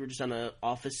because we were just on an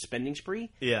office spending spree.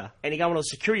 Yeah. And he got one of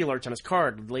those security alerts on his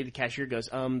card. The lady cashier goes,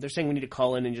 they're saying we need to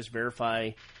call in and just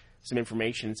verify some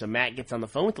information. So Matt gets on the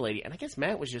phone with the lady, and I guess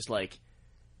Matt was just like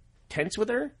tense with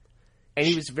her. And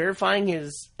he was verifying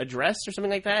his address or something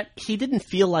like that. He didn't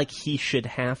feel like he should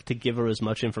have to give her as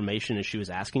much information as she was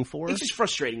asking for. It's just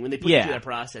frustrating when they put you through that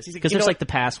process. He's like, because there's like the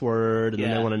password, and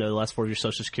then Yeah. they want to know the last 4 of your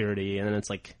social security, and then it's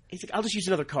like, he's like, I'll just use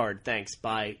another card, thanks,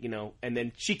 bye, And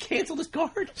then she canceled his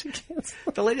card.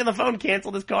 The lady on the phone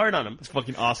canceled his card on him. It's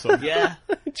fucking awesome. Yeah,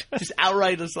 just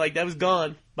outright, it's like that was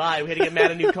gone. Bye. We had to get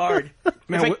Matt a new card.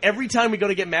 In fact, every time we go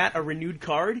to get Matt a renewed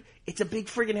card, it's a big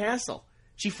friggin' hassle.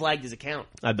 She flagged his account.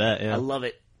 I bet, yeah. I love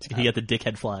it. He got the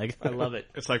dickhead flag. I love it.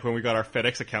 It's like when we got our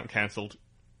FedEx account canceled.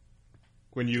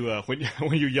 When you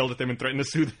when you yelled at them and threatened to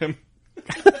sue them.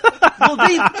 Well,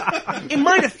 in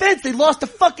my defense, they lost a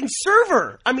fucking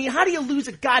server. I mean, how do you lose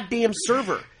a goddamn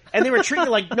server? And they were treating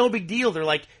it like no big deal. They're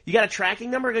like, you got a tracking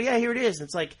number? I go, yeah, here it is. And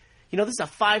it's like, this is a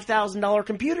 $5,000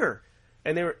 computer.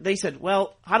 And they said,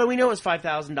 well, how do we know it's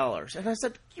 $5,000? And I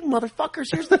said, you motherfuckers,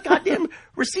 here's the goddamn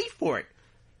receipt for it.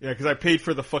 Yeah, because I paid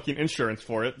for the fucking insurance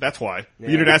for it. That's why. Yeah.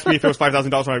 You didn't ask me if it was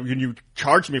 $5,000 when you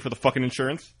charged me for the fucking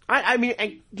insurance. I mean,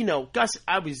 Gus,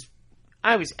 I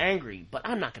was angry, but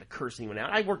I'm not going to curse anyone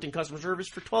out. I worked in customer service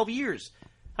for 12 years.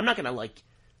 I'm not going to,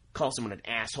 call someone an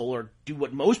asshole or do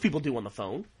what most people do on the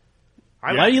phone.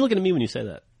 Why are you looking at me when you say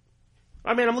that?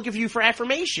 I mean, I'm looking for you for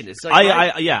affirmation. It's like,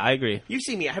 I agree. You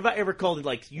see me. Have I ever called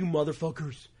it, you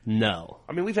motherfuckers? No.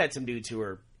 I mean, we've had some dudes who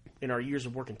are, in our years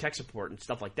of working tech support and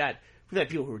stuff like that, we've had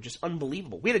people who are just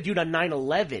unbelievable. We had a dude on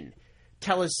 9/11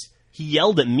 tell us... He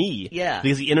yelled at me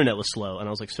because the internet was slow, and I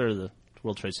was like, sir, the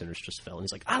World Trade Centers just fell. And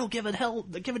he's like, I don't give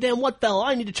a damn what fell.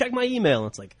 I need to check my email. And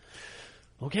it's like,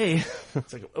 okay.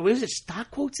 It's like, was it stock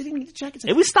quotes that he needed to check?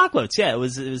 It was stock quotes, yeah. It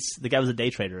was the guy was a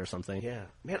day trader or something. Yeah.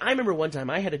 Man, I remember one time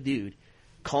I had a dude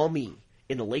call me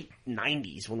in the late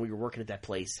 90s when we were working at that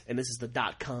place, and this is the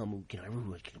 .com,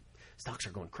 stocks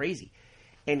are going crazy.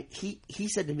 And he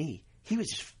said to me, he was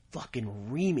just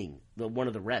fucking reaming one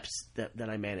of the reps that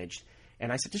I managed.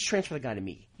 And I said, just transfer the guy to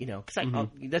me, because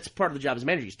that's part of the job as a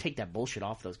manager, is take that bullshit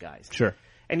off those guys. Sure.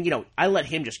 And, I let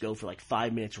him just go for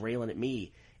 5 minutes railing at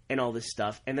me and all this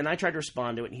stuff. And then I tried to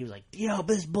respond to it, and he was like,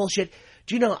 this is bullshit.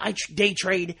 Do you know I day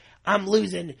trade? I'm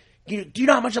losing. Do you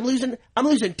know how much I'm losing? I'm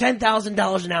losing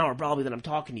 $10,000 an hour probably that I'm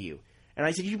talking to you. And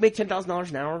I said, you make $10,000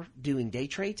 an hour doing day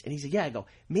trades? And he said, yeah. I go,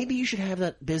 maybe you should have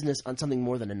that business on something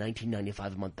more than a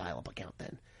 $19.95 a month dial-up account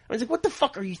then. I was like, what the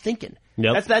fuck are you thinking?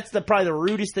 Yep. That's probably the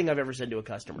rudest thing I've ever said to a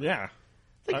customer. Yeah.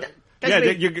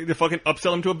 You fucking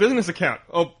upsell them to a business account.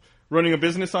 Oh, running a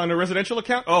business on a residential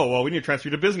account? Oh, well, we need to transfer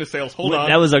you to business sales. Hold on.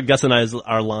 That was Gus and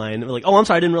our line. We're like, oh, I'm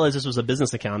sorry, I didn't realize this was a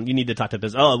business account. You need to talk to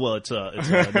business. Oh, well, it's not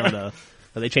a...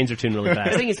 They changed their tune really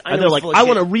fast. The thing is, they're like, I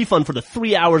want a refund for the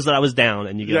 3 hours that I was down.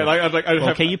 And you go,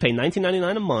 okay, you pay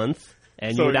 $19.99 a month,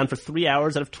 and you were down for 3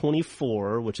 hours out of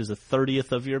 24, which is a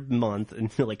 30th of your month. And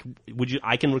you're like,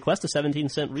 I can request a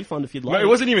 17-cent refund if you'd like. No, it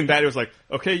wasn't even that. It was like,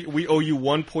 okay, we owe you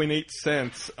 1.8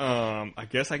 cents. I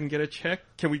guess I can get a check.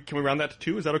 Can we round that to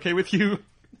 2? Is that okay with you?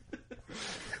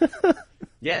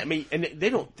 Yeah, I mean, and they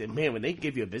don't, man, when they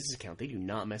give you a business account, they do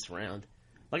not mess around.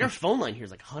 Our phone line here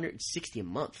is $160 a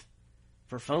month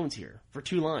for phones here, for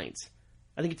 2 lines.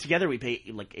 I think together we pay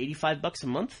like $85 a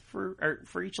month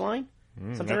for each line,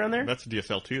 something around there. That's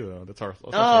DSL too, though. That's our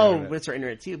that's our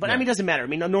internet too. But I mean, it doesn't matter. I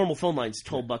mean, a normal phone line's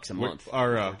 $12 a month.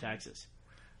 Our taxes.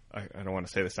 I don't want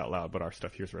to say this out loud, but our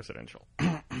stuff here's residential.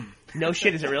 No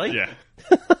shit, is it really? Yeah.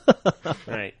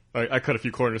 Right. I cut a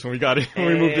few corners when we got in, when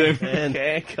we moved in.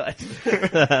 Okay, cut.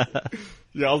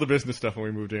 Yeah, all the business stuff when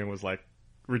we moved in was like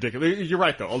ridiculous. You're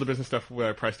right though. All the business stuff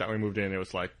priced out when we moved in, it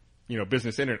was like,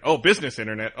 business internet. Oh, business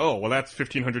internet. Oh, well, that's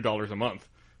 $1,500 a month.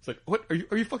 It's like, what? Are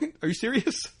you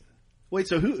serious? Wait,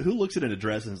 so who looks at an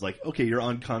address and is like, okay, you're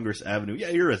on Congress Avenue. Yeah,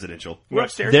 you're residential. We're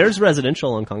upstairs. There's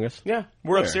residential on Congress. Yeah,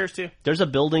 we're upstairs too. There's a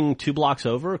building 2 blocks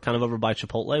over, kind of over by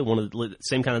Chipotle. One of the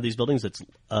same kind of these buildings. That's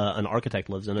an architect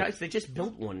lives in it. Guys, they just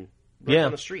built one right Yeah,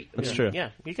 on the street. that's true. Yeah,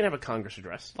 you can have a Congress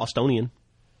address. Austonian.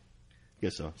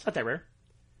 Guess so. It's not that rare.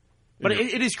 But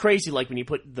it is crazy, like when you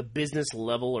put the business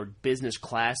level or business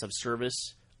class of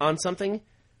service on something,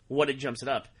 what it jumps it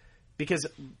up. Because,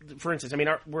 for instance, I mean,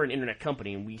 we're an internet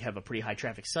company and we have a pretty high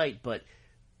traffic site, but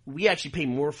we actually pay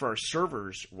more for our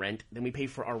servers' rent than we pay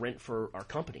for our rent for our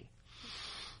company.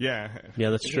 Yeah.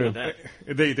 Yeah, that's true.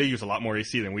 They use a lot more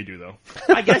AC than we do, though.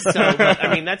 I guess so, but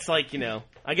I mean, that's like,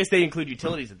 I guess they include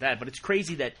utilities at that, but it's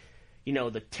crazy that,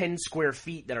 the 10 square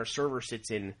feet that our server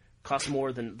sits in costs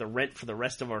more than the rent for the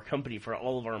rest of our company for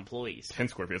all of our employees. 10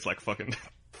 square feet, it's like fucking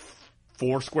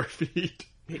 4 square feet.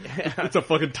 It's a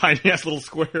fucking tiny-ass little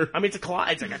square. I mean, it's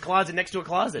like a closet next to a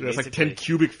closet. It's like 10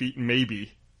 cubic feet,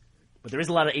 maybe. But there is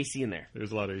a lot of AC in there.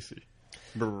 There's a lot of AC.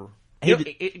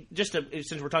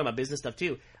 Since we're talking about business stuff,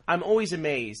 too, I'm always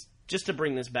amazed, just to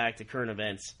bring this back to current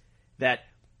events, that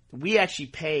we actually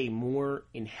pay more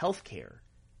in healthcare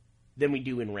than we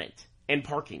do in rent and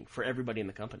parking for everybody in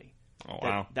the company. Oh,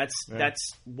 wow.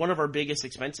 That's one of our biggest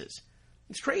expenses.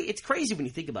 It's crazy when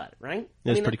you think about it, right?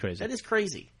 It's pretty crazy. That is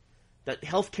crazy. That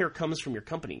healthcare comes from your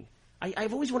company.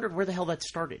 I've always wondered where the hell that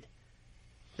started.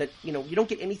 That, you don't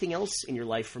get anything else in your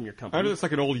life from your company. I know it's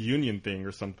like an old union thing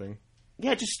or something.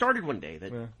 Yeah, it just started one day.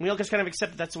 That we all just kind of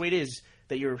accept that's the way it is,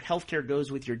 that your healthcare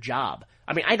goes with your job.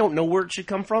 I mean, I don't know where it should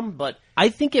come from, but I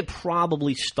think it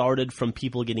probably started from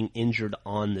people getting injured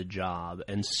on the job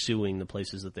and suing the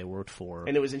places that they worked for.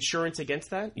 And it was insurance against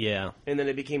that? Yeah. And then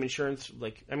it became insurance,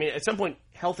 at some point,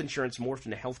 health insurance morphed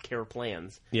into healthcare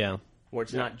plans. Yeah. Where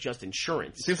it's not just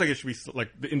insurance. It seems like it should be like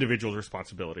the individual's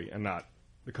responsibility and not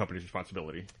the company's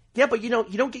responsibility. Yeah, but you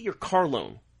don't get your car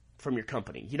loan from your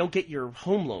company. You don't get your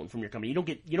home loan from your company. You don't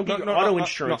get your auto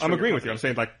insurance. No, I'm from agreeing your with you. I'm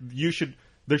saying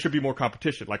there should be more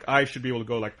competition. Like I should be able to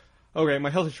go okay, my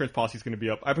health insurance policy is going to be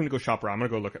up. I'm going to go shop around. I'm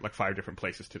going to go look at like 5 different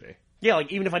places today. Yeah, like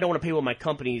even if I don't want to pay what my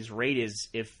company's rate is,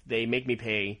 if they make me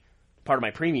pay part of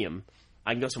my premium,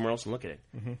 I can go somewhere else and look at it.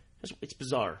 Mm-hmm. It's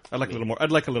bizarre. I'd like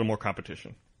a little more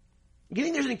competition. Do you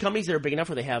think there's any companies that are big enough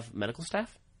where they have medical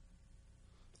staff?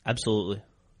 Absolutely.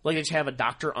 Like they just have a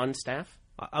doctor on staff?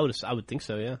 I would think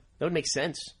so, yeah. That would make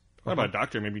sense. What about a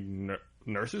doctor? Maybe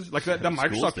nurses? Like that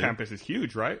Microsoft campus is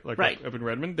huge, right? Like up in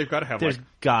Redmond, they've got to have There's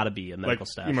got to be a medical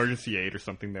staff. Emergency aid or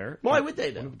something there. Why would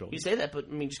they, though? You say that, but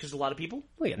I mean, just because a lot of people?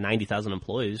 We got 90,000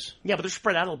 employees. Yeah, but they're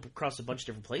spread out across a bunch of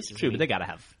different places. True, but they got to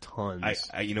have tons.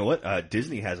 You know what?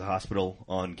 Disney has a hospital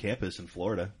on campus in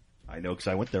Florida. I know because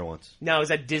I went there once. Now, is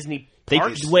that Disney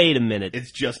Parks? Wait a minute. It's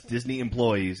just Disney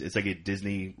employees. It's like a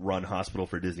Disney-run hospital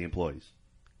for Disney employees.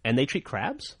 And they treat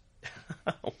crabs?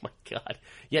 Oh, my God.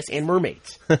 Yes, and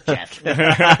mermaids, Jeff.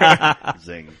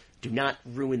 Zing. Do not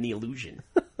ruin the illusion.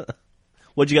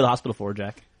 What'd you go to the hospital for,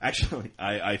 Jack? Actually,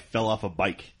 I fell off a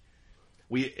bike.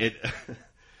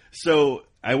 So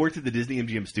I worked at the Disney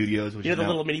MGM Studios. Which you is know the now,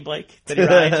 little mini bike that he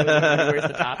rides when he wears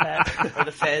the top hat or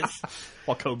the fez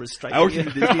while Cobra's striking. I worked at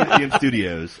the Disney MGM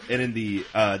Studios, and in the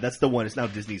that's the one. It's now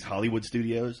Disney's Hollywood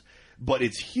Studios, but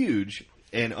it's huge.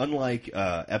 And unlike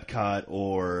Epcot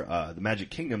or the Magic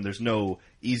Kingdom, there's no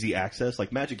easy access.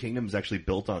 Like Magic Kingdom is actually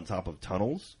built on top of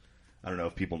tunnels. I don't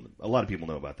know if a lot of people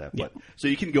know about that. But so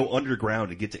you can go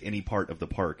underground and get to any part of the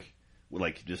park,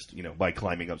 like just by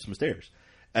climbing up some stairs.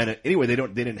 And anyway, they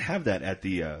didn't have that at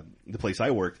the place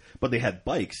I worked, but they had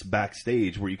bikes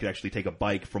backstage where you could actually take a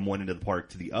bike from one end of the park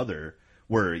to the other,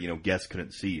 where guests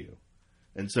couldn't see you.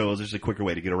 And so it was just a quicker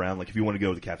way to get around. Like if you want to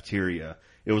go to the cafeteria,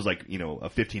 it was like a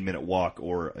 15-minute walk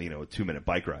or a 2-minute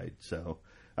bike ride. So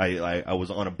I was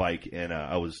on a bike and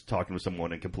I was talking with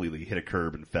someone and completely hit a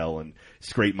curb and fell and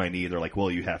scraped my knee. They're like,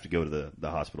 "Well, you have to go to the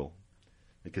hospital,"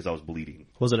 because I was bleeding.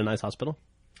 Was it a nice hospital?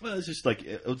 Well, it's just like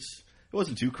it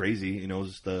wasn't too crazy. It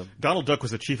was just Donald Duck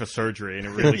was the chief of surgery, and it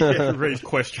really raised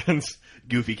questions.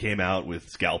 Goofy came out with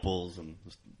scalpels, and it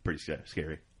was pretty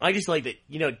scary. I just like that,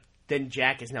 then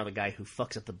Jack is now the guy who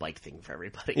fucks up the bike thing for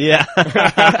everybody. Yeah.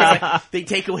 Like, they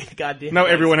take away the goddamn. Now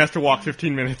bikes. everyone has to walk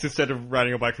 15 minutes instead of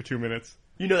riding a bike for 2 minutes.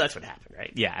 You know that's what happened,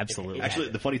 right? Yeah, absolutely. Actually,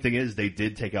 the funny thing is, they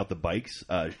did take out the bikes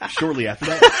shortly after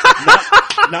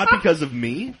that. not because of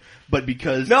me, but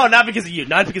because No, not because of you.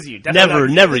 Not because of you.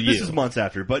 Definitely Never this you. is months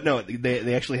after. But no,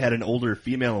 they actually had an older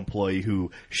female employee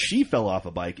who she fell off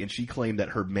a bike, and she claimed that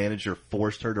her manager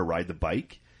forced her to ride the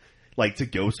bike, like to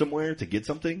go somewhere to get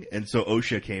something. And so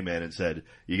OSHA came in and said,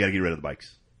 "You got to get rid of the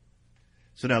bikes."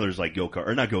 So now there's like golf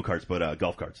carts, but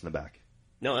golf carts in the back.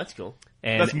 No, that's cool.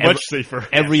 And That's much safer.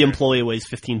 Every employee weighs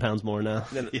 15 pounds more now.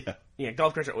 Yeah.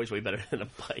 Golf carts are always way better than a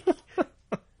bike.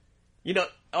 You know,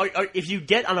 if you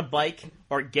get on a bike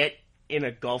or get in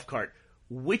a golf cart,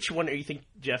 which one do you think,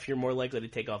 Jeff, you're more likely to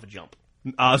take off a jump?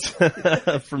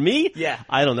 For me? Yeah.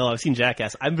 I don't know. I've seen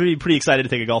Jackass. I'm pretty excited to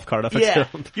take a golf cart off a Yeah,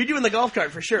 jump. you're doing the golf cart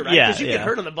for sure, right? Yeah, Because you get yeah.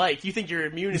 hurt on the bike. You think you're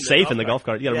immune. Safe in the golf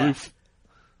cart. You got a roof.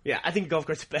 Yeah, I think golf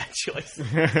cart's a bad choice.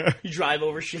 You drive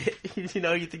over shit. You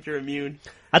think you're immune.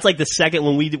 That's like the second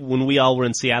when we all were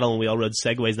in Seattle and we all rode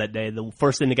Segways that day. The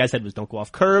first thing the guy said was, "Don't go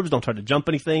off curbs, don't try to jump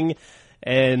anything."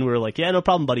 And we were like, "Yeah, no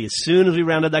problem, buddy." As soon as we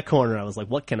rounded that corner, I was like,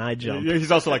 "What can I jump?" Yeah,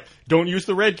 he's also like, don't use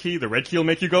the red key. The red key will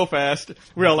make you go fast.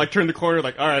 We all like turn the corner,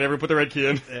 like, all right, everyone put the red key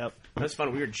in. Yep. That was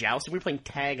fun. We were jousting. We were playing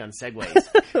tag on Segways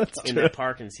in that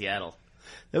park in Seattle.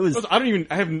 It was.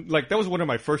 That was one of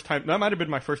my first time. That might have been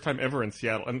my first time ever in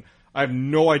Seattle, and I have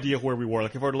no idea where we were.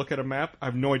 Like, if I were to look at a map, I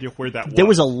have no idea where that was. There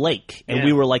was a lake, and Yeah.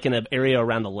 we were like in an area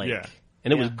around the lake, Yeah.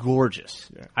 and it was gorgeous.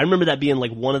 Yeah. I remember that being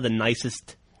like one of the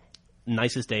nicest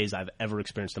days I've ever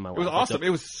experienced in my life. It was Like, awesome. It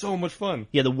was so much fun.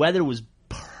 Yeah, the weather was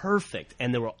perfect,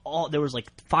 and there was like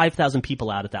 5,000 people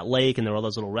out at that lake, and there were all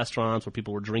those little restaurants where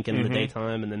people were drinking in the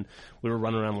daytime, and then we were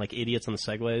running around like idiots on the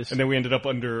Segways. And then we ended up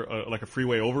under like a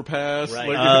freeway overpass. Right.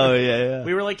 Like, Oh yeah.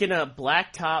 We were like in a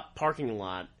blacktop parking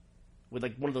lot with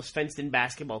like one of those fenced-in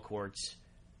basketball courts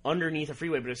underneath a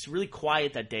freeway, but it was really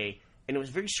quiet that day, and it was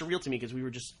very surreal to me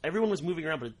because everyone was moving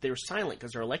around, but they were silent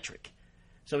because they're electric.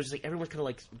 So it was just like everyone was kind of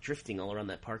like drifting all around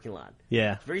that parking lot.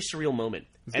 Yeah. Very surreal moment.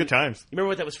 It's good times. You remember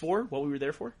what that was for? What we were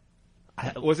there for?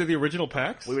 Was it the original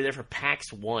PAX? We were there for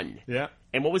PAX 1. Yeah.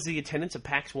 And what was the attendance of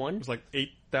PAX 1? It was like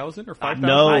 8,000 or 5,000? I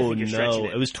No, think you're stretching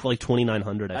it. it was like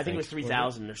 2,900. I think it was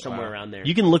 3,000 or somewhere around there.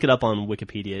 You can look it up on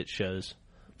Wikipedia. It shows,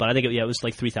 but I think it was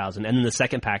like 3,000, and then the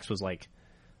second PAX was like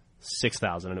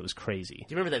 6,000, and it was crazy.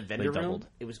 Do you remember that vendor They room? doubled.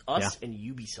 It was us and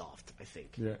Ubisoft, I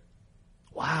think. Yeah.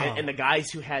 Wow. And the guys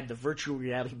who had the virtual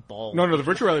reality ball. No, the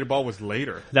virtual reality ball was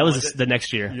later. That was the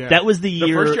next year. Yeah. That was the The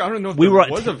year. first year, I don't know if we there were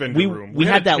was a vendor room. We We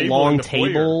had had a that table long in the foyer.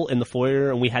 table in the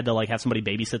foyer, and we had to like have somebody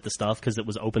babysit the stuff because it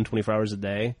was open 24 hours a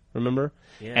day. Remember?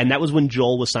 Yeah. And that was when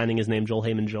Joel was signing his name, Joel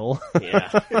Heyman Joel. Yeah.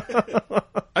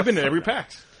 I've been to every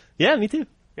PAX. Yeah, me too.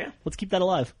 Yeah. Let's keep that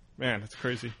alive. Man, that's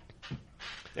crazy.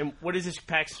 And what is this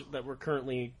PAX that we're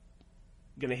currently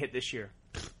going to hit this year?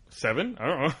 7? I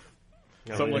don't know.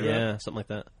 Something like that. Yeah, something like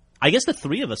that. I guess the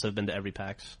three of us have been to every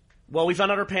PAX. Well, we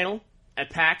found out our panel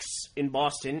at PAX in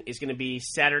Boston is going to be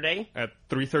Saturday, At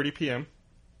 3:30 p.m.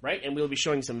 right? And we'll be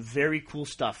showing some very cool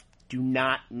stuff. Do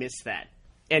not miss that.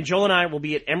 And Joel and I will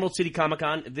be at Emerald City Comic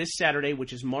Con this Saturday,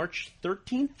 which is March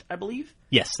 13th, I believe.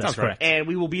 Yes, that's Sounds right. correct. And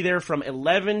we will be there from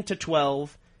 11 to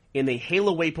 12 in the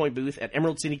Halo Waypoint booth at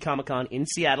Emerald City Comic Con in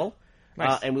Seattle.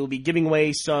 Nice. And we'll be giving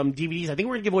away some DVDs. I think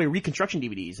we're going to give away Reconstruction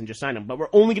DVDs and just sign them. But we're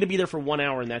only going to be there for 1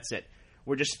 hour, and that's it.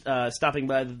 We're just stopping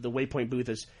by the Waypoint booth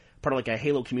as part of like a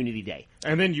Halo community day.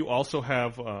 And then you also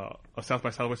have a South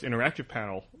by Southwest interactive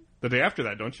panel the day after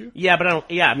that, don't you? Yeah, but I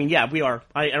don't. Yeah, I mean, yeah, we are.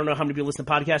 I don't know how many people listen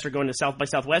to podcasts or going to South by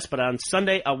Southwest, but on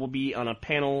Sunday I will be on a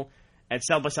panel at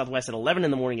South by Southwest at 11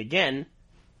 in the morning again.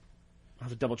 I'll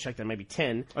have to double check that, maybe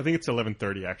 10. I think it's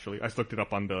 11:30 actually. I just looked it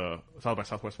up on the South by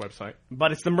Southwest website.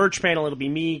 But it's the merch panel. It'll be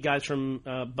me, guys from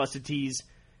Busted Tees,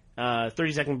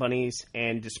 30 Second Bunnies,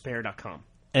 and Despair.com.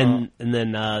 And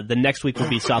then the next week will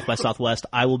be South by Southwest.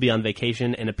 I will be on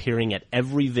vacation and appearing at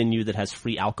every venue that has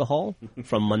free alcohol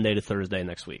from Monday to Thursday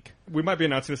next week. We might be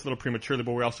announcing this a little prematurely,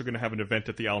 but we're also going to have an event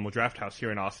at the Alamo Draft House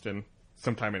here in Austin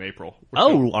sometime in April.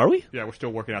 Are we? Yeah, we're still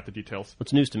working out the details.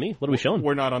 What's news to me? What are we showing?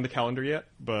 We're not on the calendar yet,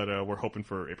 but we're hoping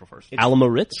for April 1st. Alamo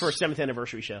Ritz? For a 7th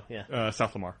anniversary show, yeah.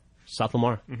 South Lamar. South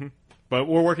Lamar. But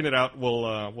we're working it out.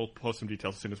 We'll post some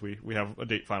details as soon as we have a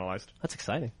date finalized. That's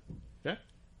exciting. Yeah.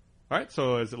 All right,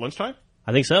 so is it lunchtime?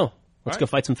 I think so. Let's right. go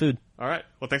fight some food. All right.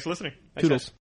 Well, thanks for listening. Toodles.